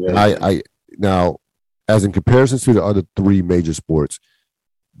 Yeah. I now, as in comparison to the other 3 major sports,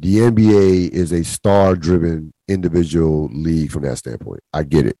 the NBA is a star-driven individual league from that standpoint. I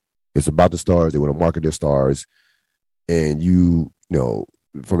get it. It's about the stars. They want to market their stars, and you know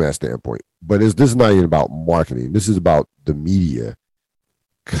from that standpoint. But this is not even about marketing. This is about the media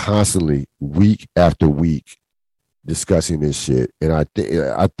constantly, week after week, discussing this shit. And I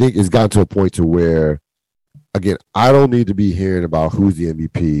think it's gotten to a point to where, again, I don't need to be hearing about who's the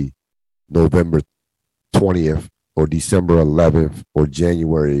MVP November 20th or December 11th or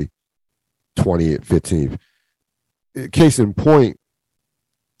January 20th, 15th. Case in point,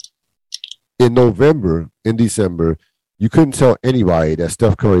 in December, you couldn't tell anybody that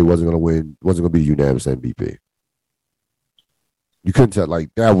Steph Curry wasn't going to be unanimous MVP. You couldn't tell,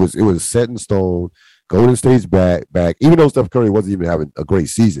 like it was set in stone. Golden State's back. Even though Steph Curry wasn't even having a great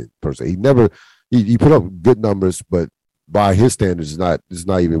season per se, he put up good numbers, but by his standards, it's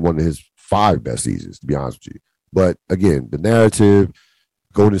not even one of his 5 best seasons, to be honest with you. But again, the narrative,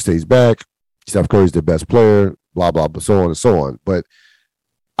 Golden State's back. Steph Curry's the best player. Blah blah, but so on and so on. But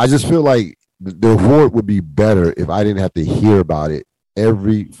I just feel like the award would be better if I didn't have to hear about it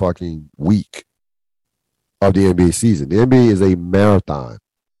every fucking week of the NBA season. The NBA is a marathon.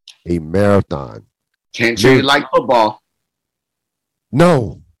 Can't treat it like football.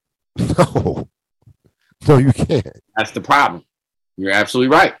 No, you can't. That's the problem. You're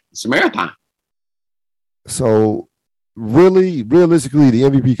absolutely right. It's a marathon. So realistically, the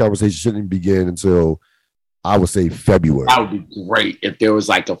MVP conversation shouldn't begin until I would say February. That would be great if there was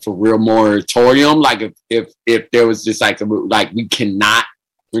like a for real moratorium. Like if there was just like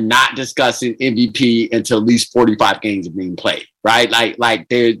we're not discussing MVP until at least 45 games are being played, right? Like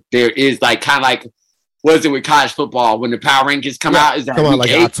there is like kind of like, what is it with college football when the power rankings come out? Is that come out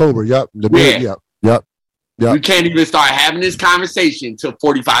like 8? October? Yep. Yep. You can't even start having this conversation until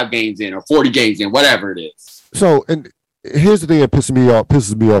 45 games in or 40 games in, whatever it is. So, and here's the thing that pisses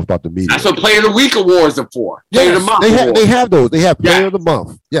me off about the media. That's what Player of the Week awards are for. Player of the Month. They have those. They have Player of the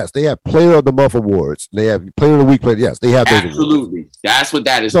Month. Yes, they have Player of the Month awards. They have Player of the Week. Yes, they have those. Absolutely. That's what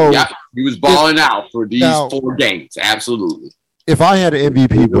that is. So, he was balling out for these 4 games. Absolutely. If I had an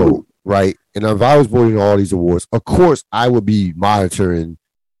MVP vote, right, and if I was voting on all these awards, of course I would be monitoring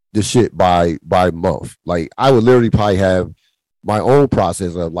the shit by month. Like I would literally probably have my own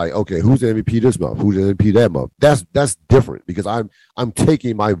process of like, okay, who's the MVP this month? Who's the MVP that month? That's different because I'm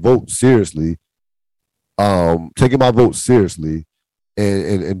taking my vote seriously. And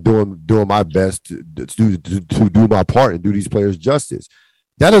doing my best to do my part and do these players justice.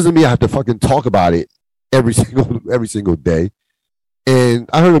 That doesn't mean I have to fucking talk about it every single day. And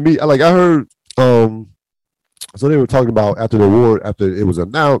I heard so they were talking about after the award, after it was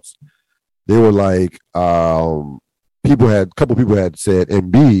announced, they were like, a couple people had said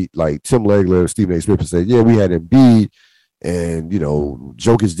Embiid, like Tim Legler, Stephen A. Smith said, yeah, we had Embiid, and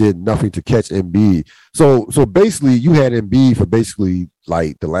Jokic did nothing to catch Embiid. So basically, you had Embiid for basically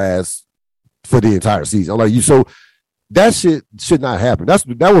like for the entire season. I'm like, so that shit should not happen.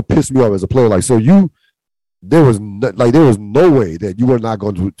 That would piss me off as a player. Like, so there was no way that you were not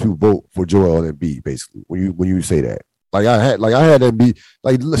going to vote for Joel Embiid. Basically, when you say that, I had Embiid.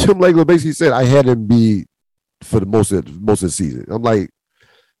 Like Tim Legler basically said, I had Embiid for the most of the season. I'm like,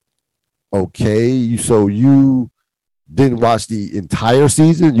 okay, so you didn't watch the entire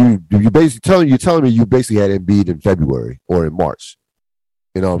season, you basically telling me you basically had Embiid in February or in March.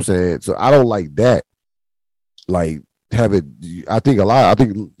 You know what I'm saying? So I don't like that. Like have it. I think a lot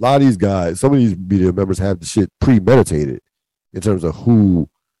of these guys, some of these media members have the shit premeditated in terms of who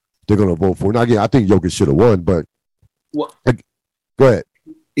they're gonna vote for. Now again, I think Jokic should have won, but go ahead.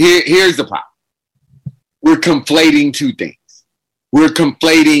 Here's the problem. We're conflating two things. We're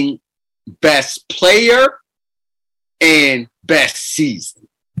conflating best player and best season.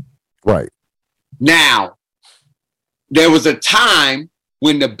 Right. Now, there was a time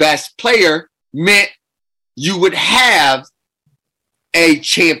when the best player meant you would have a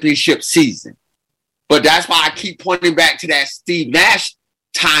championship season. But that's why I keep pointing back to that Steve Nash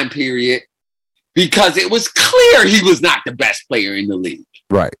time period, because it was clear he was not the best player in the league.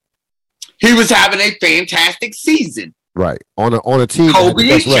 Right. He was having a fantastic season. Right. On a team.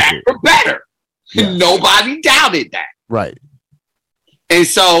 Kobe and Shaq were better. Yes. Nobody doubted that. Right. And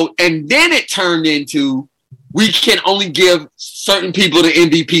then it turned into we can only give certain people the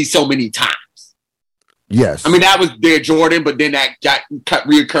MVP so many times. Yes. I mean, that was their Jordan, but then that got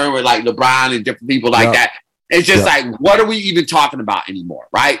reoccurring with like LeBron and different people like that. It's just like, what are we even talking about anymore?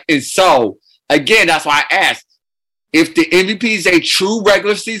 Right. And so, again, that's why I asked, if the MVP is a true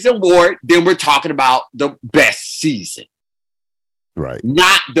regular season award, then we're talking about the best season. Right.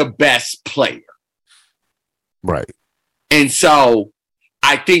 Not the best player. Right. And so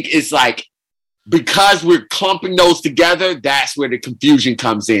I think it's like, because we're clumping those together, that's where the confusion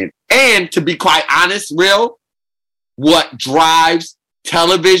comes in. And to be quite honest, what drives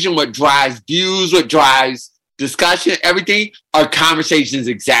television, what drives views, what drives discussion, everything are conversations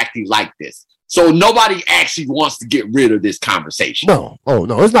exactly like this. So nobody actually wants to get rid of this conversation. No. Oh,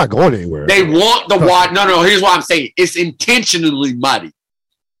 no, it's not going anywhere. They want the water. No, here's what I'm saying. It's intentionally muddy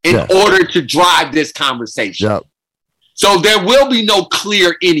in order to drive this conversation. Yep. So there will be no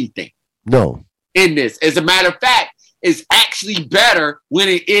clear anything. No. In this. As a matter of fact, it's actually better when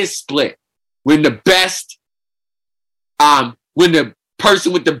it is split. When the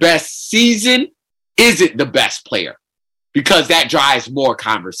person with the best season isn't the best player. Because that drives more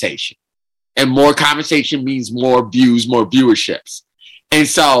conversation. And more conversation means more views, more viewerships. And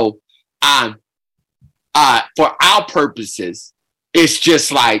so for our purposes, it's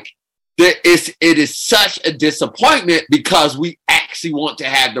just like it is such a disappointment because we actually want to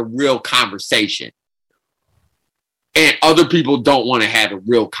have the real conversation. And other people don't want to have a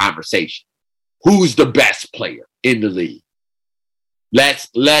real conversation. Who's the best player in the league? Let's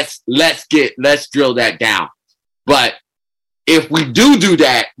drill that down. But if we do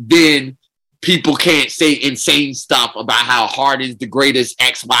that, then people can't say insane stuff about how Harden's the greatest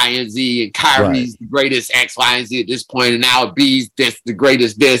X, Y, and Z, and Kyrie's the greatest X, Y, and Z at this point, and now B's this the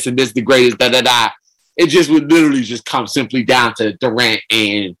greatest this, and this the greatest da-da-da. It just would literally just come simply down to Durant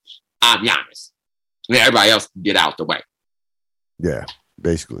and Giannis. And everybody else can get out the way. Yeah,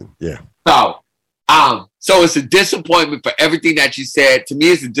 basically, yeah. So it's a disappointment for everything that you said. To me,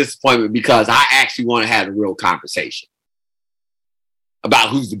 it's a disappointment because I actually want to have a real conversation about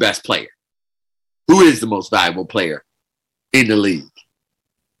who's the best player. Who is the most valuable player in the league?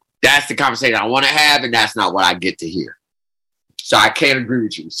 That's the conversation I want to have, and that's not what I get to hear. So I can't agree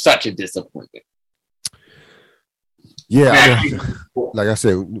with you. Such a disappointment. Yeah, like I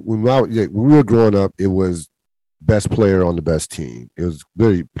said, when we were growing up, it was best player on the best team. It was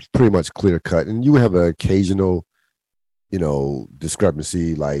pretty much clear cut, and you have an occasional,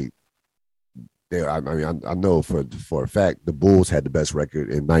 discrepancy. Like, I know for a fact the Bulls had the best record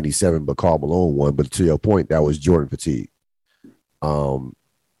in '97, but Karl Malone won. But to your point, that was Jordan fatigue.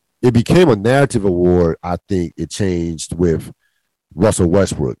 It became a narrative award. I think it changed with Russell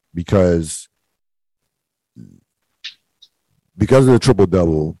Westbrook because of the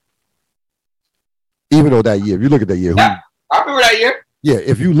triple-double, even though that year, if you look at that year. I remember that year. Yeah,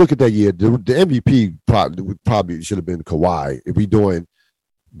 if you look at that year, the MVP probably should have been Kawhi. If we're doing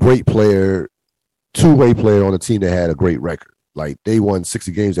great player, two-way player on a team that had a great record. Like, they won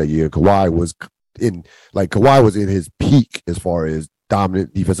 60 games that year. Kawhi was in his peak as far as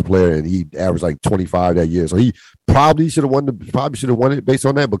dominant defensive player, and he averaged like 25 that year. So he probably should have won it based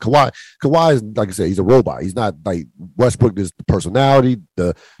on that. But Kawhi is, like I said, he's a robot. He's not like Westbrook is the personality,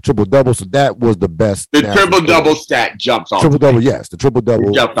 the triple-double. So that was the best. The triple-double stat jumps off. Triple-double, yes. The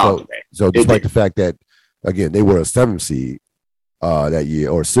triple-double. Jumped off. So despite the fact that, again, they were a 7th seed that year,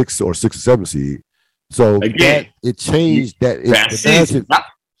 or 6 or 7 seed. So again, it changed that.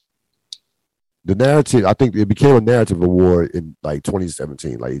 The narrative, I think it became a narrative award in like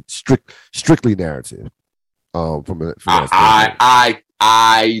 2017, like strictly narrative. I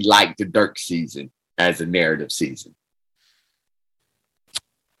like the Dirk season as a narrative season.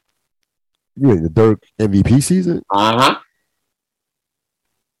 You mean the Dirk MVP season? Uh-huh.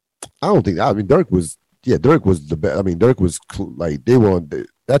 I don't think. I mean, Dirk was the best. I mean, Dirk was like they won.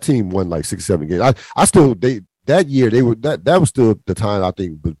 That team won like 6-7 games. I still that year they were that was still the time I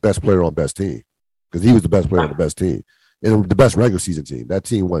think was best player on best team because he was the best player on the best team and the best regular season team. That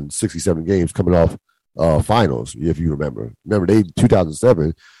team won 67 games coming off finals. If you remember, they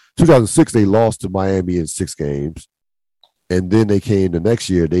 2006 they lost to Miami in 6 games, and then they came the next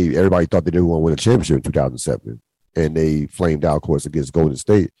year. Everybody thought they didn't want to win a championship in 2007, and they flamed out, of course, against Golden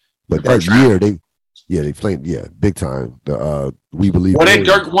State. But that year they flamed, big time. We believe. Well, then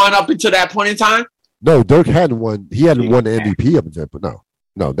Dirk won up until that point in time. No, Dirk hadn't won. He hadn't won the MVP up until, but no.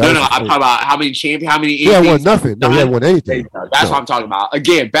 I'm talking about how many champions, how many. He hadn't won nothing. No, he hadn't won anything. That's what I'm talking about.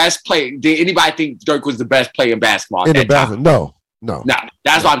 Again, best player. Did anybody think Dirk was the best player in basketball? No.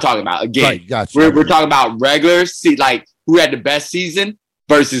 That's what I'm talking about. Again, right, gotcha. We're talking about regular. See, like who had the best season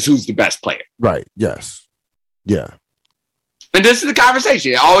versus who's the best player. Right. Yes. Yeah. And this is the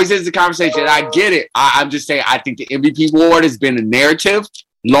conversation. It always is the conversation. I get it. I'm just saying. I think the MVP award has been a narrative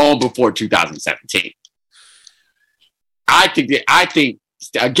long before 2017. I think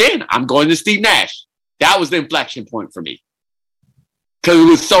again, I'm going to Steve Nash. That was the inflection point for me. Because it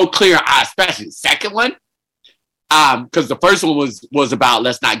was so clear, especially the second one. Because the first one was about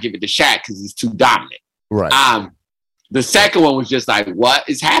let's not give it to Shaq because he's too dominant. Right. The second one was just like, what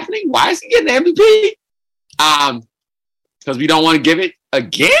is happening? Why is he getting the MVP? Because we don't want to give it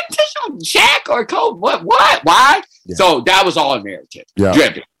again to Shaq or Kobe. What? Why? Yeah. So that was all narrative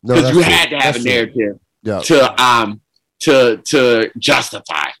driven. Because you had to have a narrative to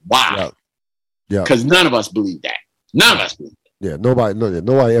justify why. Yeah. Because none of us believe that. None of us believe that. Yeah,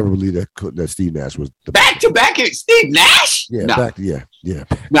 nobody ever believed that Steve Nash was the back to back Steve Nash. Yeah,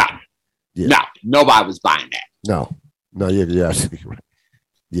 no. No, nobody was buying that. No, yeah, absolutely right.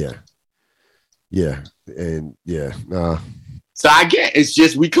 Yeah, and nah. So I get it's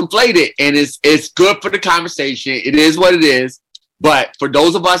just we conflate it, and it's good for the conversation. It is what it is, but for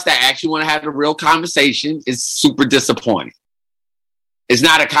those of us that actually want to have a real conversation, it's super disappointing. It's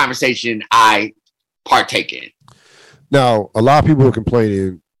not a conversation I partake in. Now, a lot of people are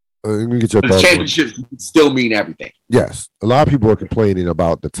complaining. Let me get your championships still mean everything. Yes, a lot of people are complaining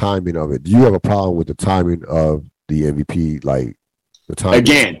about the timing of it. Do you have a problem with the timing of the MVP? Like the timing?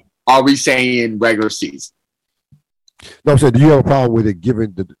 Again, are we saying regular season? No, I'm saying, do you have a problem with it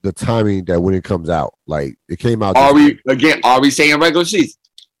given the timing that when it comes out? Like it came out. Are we saying regular season?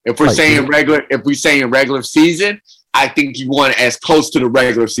 If we're saying regular season, I think you want it as close to the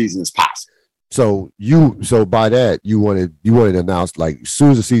regular season as possible. So by that you wanted to announce like as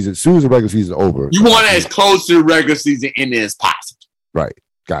soon as the regular season is over. You want it as close to the regular season in as possible. Right.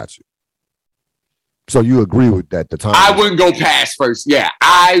 Gotcha. So you agree with that? The time I wouldn't go past first. Yeah,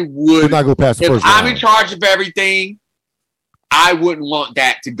 I would not go past the first. If I'm in charge of everything, I wouldn't want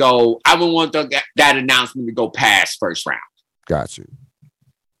that to go. I wouldn't want that announcement to go past first round. Gotcha.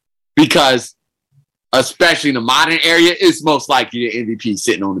 Because especially in the modern area, it's most likely the MVP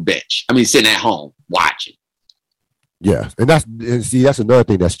sitting on the bench. I mean, sitting at home watching. Yeah, and that's another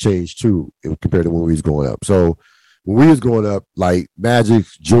thing that's changed too compared to when we was growing up. So when we was growing up, like Magic,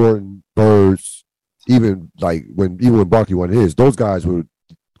 Jordan, Birds, even when Barkley won his, those guys were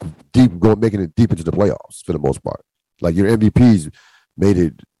making it deep into the playoffs for the most part. Like your MVPs made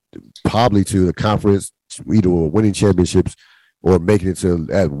it probably to the conference, either winning championships or making it to,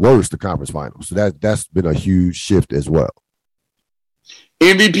 at worst, the conference finals. So that's been a huge shift as well.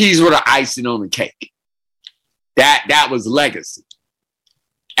 MVPs were the icing on the cake. That was legacy.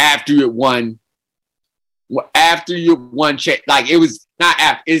 After you won, like it was not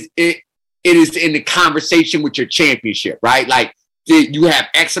after. It is in the conversation with your championship, right? Like you have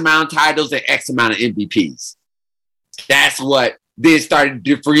X amount of titles and X amount of MVPs. That's what then started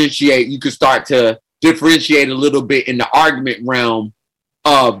to differentiate. You could start to differentiate a little bit in the argument realm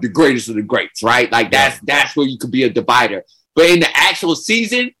of the greatest of the greats, right? Like that's where you could be a divider. But in the actual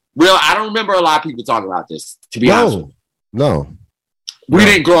season, I don't remember a lot of people talking about this, to be honest with you. No. We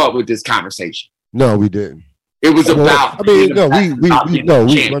didn't grow up with this conversation. No, we didn't. It was about. I mean,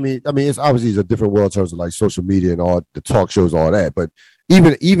 it's obviously it's a different world in terms of like social media and all the talk shows, all that. But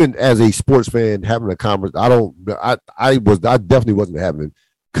even as a sports fan, having a conversation, I definitely wasn't having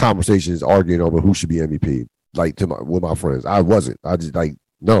conversations arguing over who should be MVP. Like with my friends, I wasn't. I just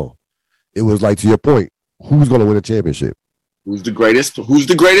no. It was like, to your point, who's going to win a championship? Who's the greatest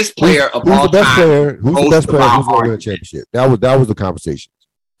player of all time? Who's the best player? Who's going to win a championship? That was the conversation.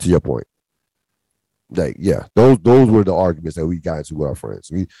 To your point. Like, yeah, those were the arguments that we got into with our friends.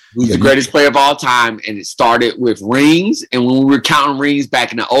 Who's the greatest player of all time? And it started with rings. And when we were counting rings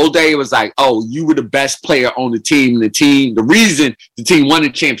back in the old day, it was like, oh, you were the best player on the team. The reason the team won the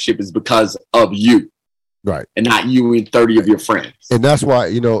championship is because of you. Right. And not you and 30 of your friends. And that's why,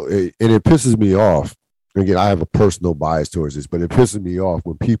 and it pisses me off. Again, I have a personal bias towards this, but it pisses me off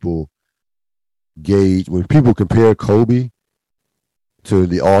when people compare Kobe to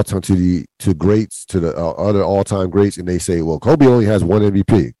the all-time to greats, to the other all-time greats, and they say, well, Kobe only has one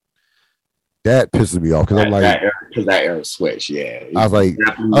MVP. That pisses me off because I'm like, because that era switch, yeah. I was like,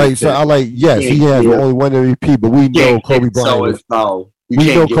 yes, he has only one MVP, but we know Kobe Bryant. We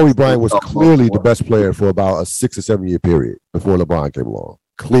know Kobe Bryant was clearly the best player for about a 6 or 7 year period before LeBron came along.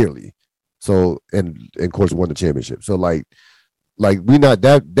 Clearly, so and of course won the championship. So like we not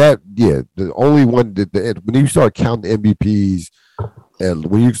that yeah. The only one when you start counting MVPs. And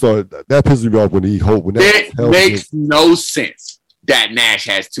when you start, that pisses me off when it makes no sense that Nash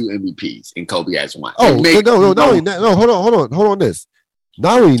has 2 MVPs and Kobe has 1. Oh no! Hold on. This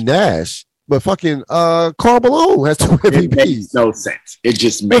not only Nash, but fucking Karl Malone has 2 MVPs. It makes no sense. It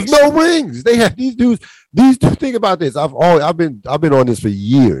just makes no rings. They have these dudes. These two. Think about this. I've been on this for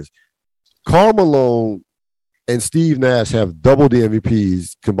years. Karl Malone and Steve Nash have double the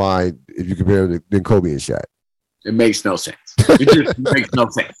MVPs combined if you compare them than Kobe and Shaq. It makes no sense. It just makes no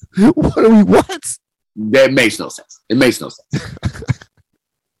sense. What? That makes no sense. It makes no sense.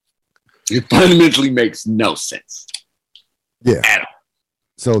 It fundamentally makes no sense. Yeah. At all.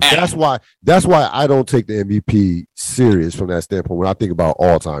 So that's why I don't take the MVP serious from that standpoint when I think about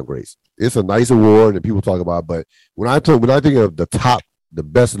all-time greats. It's a nice award and people talk about it, but when I think of the top, the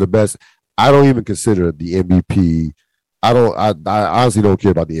best of the best, I don't even consider the MVP. I honestly don't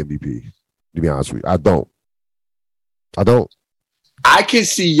care about the MVP, to be honest with you. I don't. I can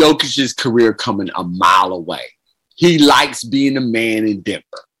see Jokic's career coming a mile away. He likes being a man in Denver,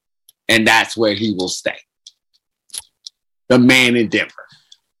 and that's where he will stay. The man in Denver.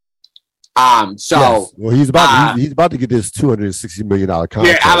 Well, he's about to get this $260 million contract.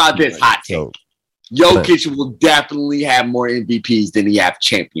 Yeah, how about this hot take? Jokic will definitely have more MVPs than he have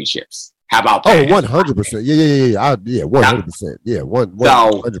championships. How about that? Oh, 100%. Yeah, 100%. Yeah,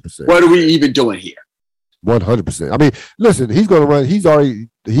 100%. What are we even doing here? 100%. I mean, listen, he's going to run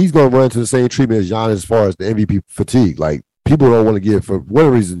into the same treatment as Giannis as far as the MVP fatigue. Like, people don't want to give, for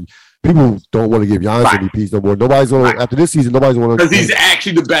whatever reason, people don't want to give Giannis MVPs no more. Nobody's going to, after this season, nobody's going to. Because he's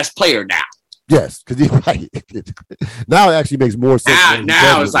actually the best player now. Yes, because he's right. Now it actually makes more sense.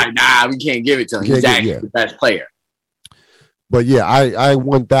 Now it's like, we can't give it to him. He's actually the best player. But yeah, I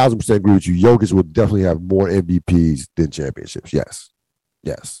 1,000% agree with you. Jokic will definitely have more MVPs than championships.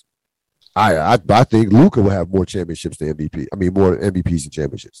 Yes. I think Luka will have more championships than MVP. I mean, more MVPs than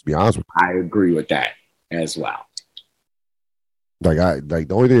championships. To be honest with you, I agree with that as well. The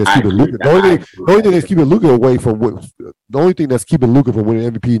only thing that's keeping Luka, the only thing that's keeping Luka away from the only thing that's keeping Luka from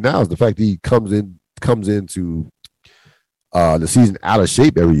winning MVP now is the fact that he comes into the season out of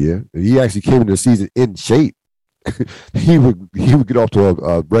shape every year. If he actually came into the season in shape, he would get off to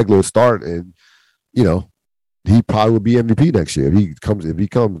a regular start, and he probably would be MVP next year if he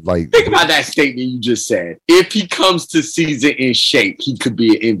comes like. Think about that statement you just said. If he comes to season in shape, he could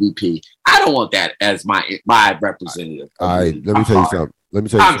be an MVP. I don't want that as my representative. Let me tell you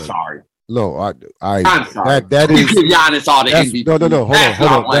something. I'm sorry. No, I'm sorry. That is. You give Giannis all the MVP. No.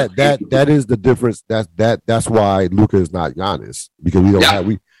 Hold on. That is the difference. That's why Luka is not Giannis, because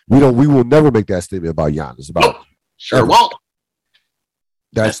we will never make that statement about Giannis. Sure won't.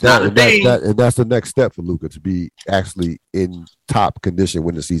 That's the next step for Luka, to be actually in top condition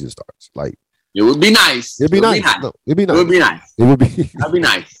when the season starts. Like, it would be nice. It'd be nice. No, it'd be nice. It would be nice. It would be. That'd be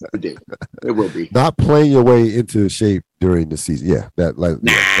nice. It would be. Not playing your way into shape during the season. Yeah, that.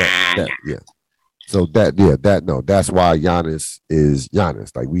 Yeah. So that's why Giannis is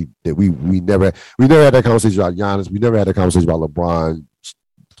Giannis. Like we never had that conversation about Giannis. We never had that conversation about LeBron,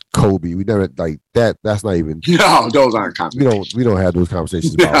 Kobe. We never like that. That's not even. No, those aren't conversations. We don't have those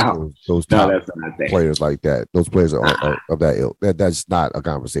conversations about those top players like that. Those players are of that ilk. That's not a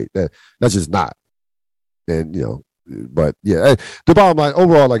conversation. That's just not. And but yeah, the bottom line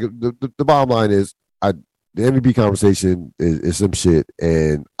overall, like the bottom line is, the MVP conversation is some shit,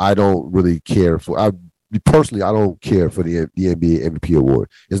 and I don't really care for. I don't care for the NBA MVP award.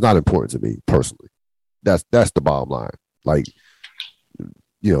 It's not important to me personally. That's the bottom line. Like,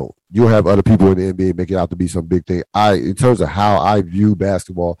 you'll have other people in the NBA make it out to be some big thing. In terms of how I view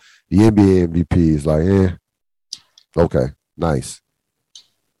basketball, the NBA MVP is like, okay, nice.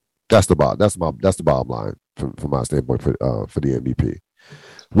 That's the bottom line from my standpoint for the MVP.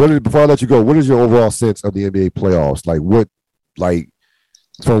 Before I let you go, what is your overall sense of the NBA playoffs?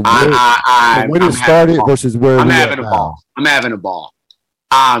 From when it started versus where I'm we having are a now? ball. I'm having a ball.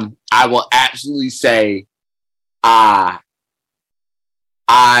 I will absolutely say, I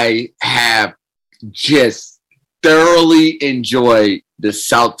have just thoroughly enjoyed the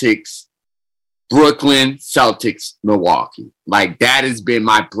Celtics, Brooklyn Celtics, Milwaukee. Like, that has been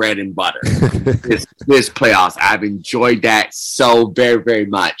my bread and butter. this playoffs. I've enjoyed that so very, very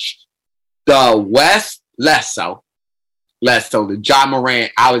much. The West, less so. The John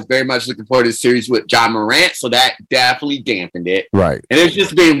Morant, I was very much looking forward to the series with John Morant, so that definitely dampened it. Right. And there's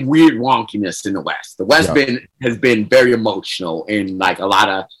just been weird wonkiness in the West. The West has been very emotional and like a lot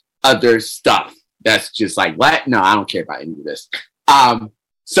of other stuff that's just like, what? No, I don't care about any of this.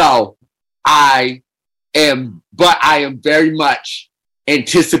 So I am very much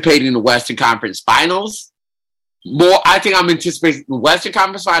anticipating the Western Conference Finals. I think I'm anticipating the Western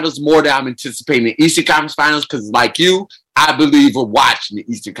Conference Finals more than I'm anticipating the Eastern Conference Finals because, like you, I believe we're watching the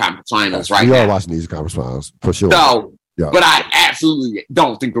Eastern Conference Finals right now. We are watching the Eastern Conference Finals for sure. So, but I absolutely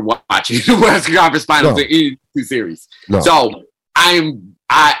don't think we're watching the Western Conference Finals in any two series. No. So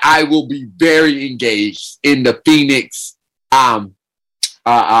I will be very engaged in the Phoenix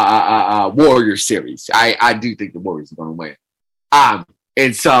Warriors series. I do think the Warriors are going to win.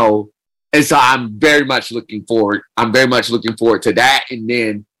 And so I'm very much looking forward. I'm very much looking forward to that. And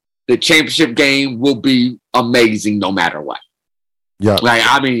then the championship game will be amazing no matter what. Yeah. Like,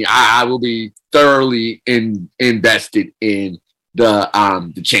 I mean, I will be thoroughly invested in the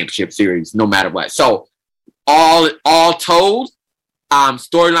championship series no matter what. So all told,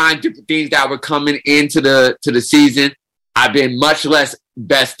 storyline, different things that were coming into the season. I've been much less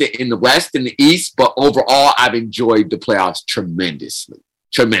vested in the West than the East, but overall, I've enjoyed the playoffs tremendously.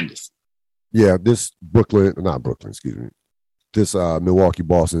 Yeah, this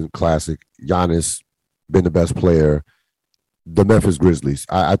Milwaukee-Boston Classic, Giannis been the best player. The Memphis Grizzlies,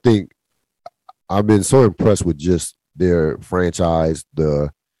 I think I've been so impressed with just their franchise, the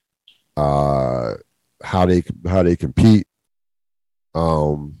how they compete.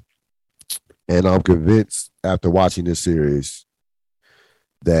 And I'm convinced after watching this series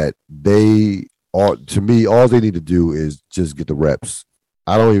that all they need to do is just get the reps.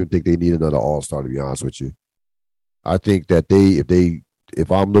 I don't even think they need another all-star, to be honest with you. I think that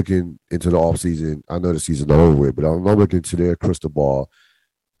if I'm looking into the offseason, I know the season's not over with, but I'm looking into their crystal ball,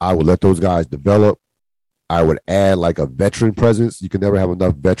 I would let those guys develop. I would add like a veteran presence. You can never have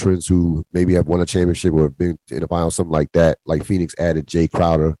enough veterans who maybe have won a championship or have been in the finals, something like that. Like Phoenix added Jay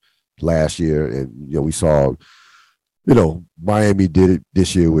Crowder last year, and we saw, Miami did it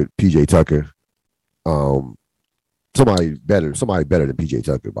this year with PJ Tucker. Somebody better than PJ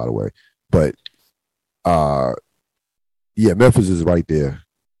Tucker, by the way. But Memphis is right there.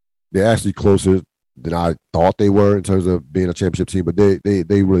 They're actually closer than I thought they were in terms of being a championship team, but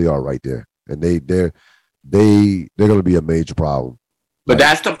they really are right there, and they're going to be a major problem. But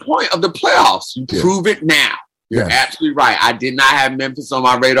that's the point of the playoffs. You prove it now. You're absolutely right. I did not have Memphis on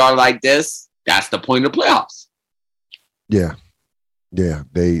my radar like this. That's the point of the playoffs. Yeah. Yeah,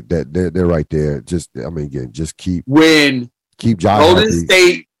 they're right there. Just keep John Golden healthy.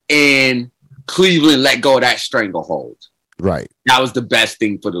 State and Cleveland let go of that stranglehold. Right. That was the best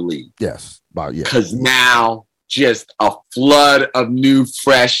thing for the league. Yes. Because now just a flood of new,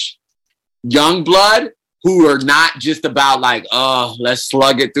 fresh, young blood who are not just about like, let's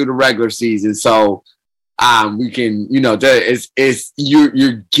slug it through the regular season. So we can,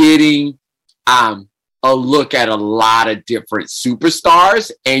 you're getting a look at a lot of different superstars,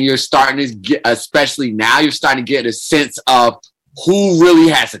 and you're starting to get, especially now, you're starting to get a sense of who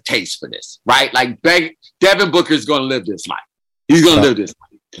really has a taste for this, right? Like Devin Booker is going to live this life. He's going to live this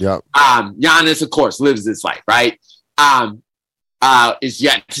life. Yep. Giannis, of course, lives this life, right? It's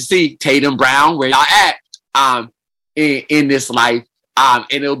yet to see Tatum, Brown, where y'all at in this life. And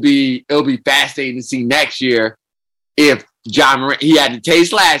it'll be fascinating to see next year if John Morant, he had the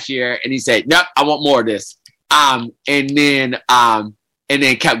taste last year and he said, nope, I want more of this. And then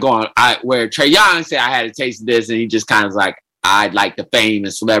kept going. Where Trae Young said, I had a taste of this, and he just kind of like, I'd like the fame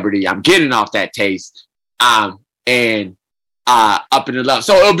and celebrity I'm getting off that taste. Up in the level.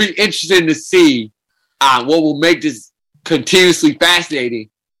 So it'll be interesting to see what will make this continuously fascinating,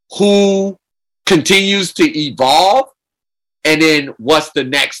 who continues to evolve, and then what's the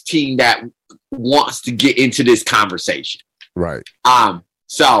next team that wants to get into this conversation. Right.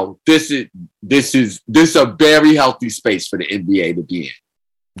 So this is a very healthy space for the NBA to be in.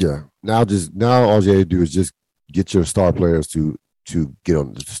 Yeah. Now all you have to do is just get your star players to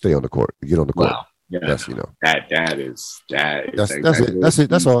stay on the court. Get on the court. Yeah, That's you know that's it.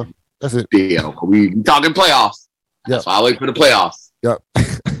 That's all. That's it. Deal. We talking playoffs. That's why I wait for the playoffs. Yep.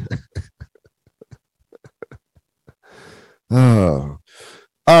 All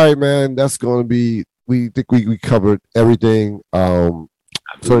right, man. That's going to be. We think we covered everything.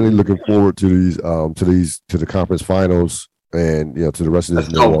 Certainly looking forward to the conference finals and to the rest of this.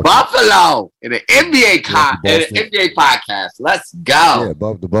 Let's go Buffalo in the NBA NBA podcast. Let's go. Yeah,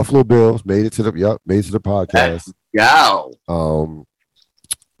 the Buffalo Bills made it to the podcast. Let's go.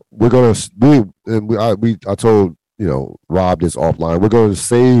 We're gonna I told Rob this offline. We're going to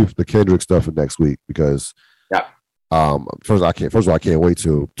save the Kendrick stuff for next week because first of all, I can't wait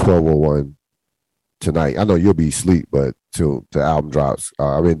till 12:01 tonight. I know you'll be asleep, but till the album drops.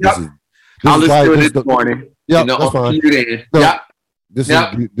 I'll listen to it this morning. Yeah, that's fine. This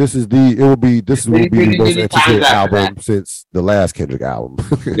will be the most anticipated album since the last Kendrick album.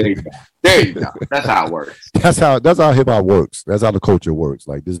 There you go. That's how it works. That's how hip hop works. That's how the culture works.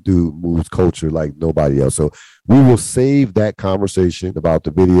 Like this dude moves culture like nobody else. So we will save that conversation about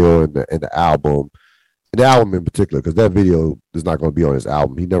the video and the album, and the album in particular, because that video is not going to be on his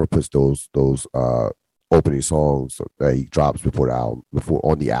album. He never puts those opening songs that he drops before the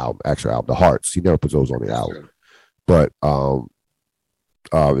actual album, the Hearts. He never puts those on the album. But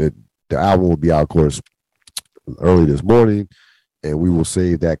the album will be out, of course, early this morning, and we will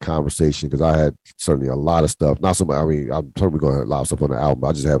save that conversation because I had certainly a lot of stuff. Not so much. I mean, I'm certainly going to have a lot of stuff on the album.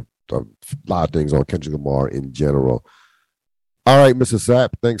 I just have a lot of things on Kendrick Lamar in general. All right, Mr. Sapp,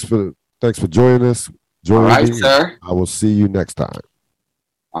 thanks for joining us. All right, sir. I will see you next time.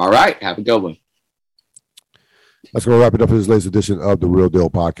 All right, have a good one. That's going to wrap it up for this latest edition of the Real Deal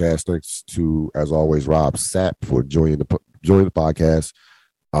Podcast. Thanks to, as always, Rob Sapp for joining the podcast.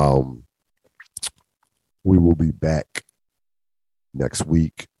 We will be back next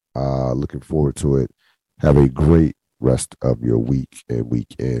week. Looking forward to it. Have a great rest of your week and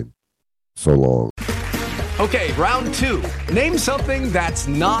weekend. So long. Okay, round 2. Name something that's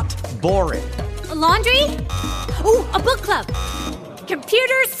not boring. A laundry? Ooh, a book club.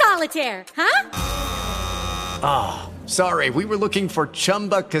 Computer solitaire, huh? Ah, sorry, we were looking for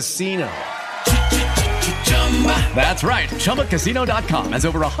Chumba Casino. That's right, ChumbaCasino.com has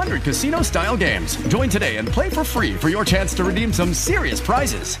over 100 casino-style games. Join today and play for free for your chance to redeem some serious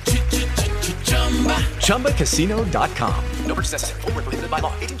prizes. ChumbaCasino.com. No purchase necessary. Void where prohibited by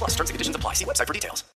law. 18+ terms and conditions apply. See website for details.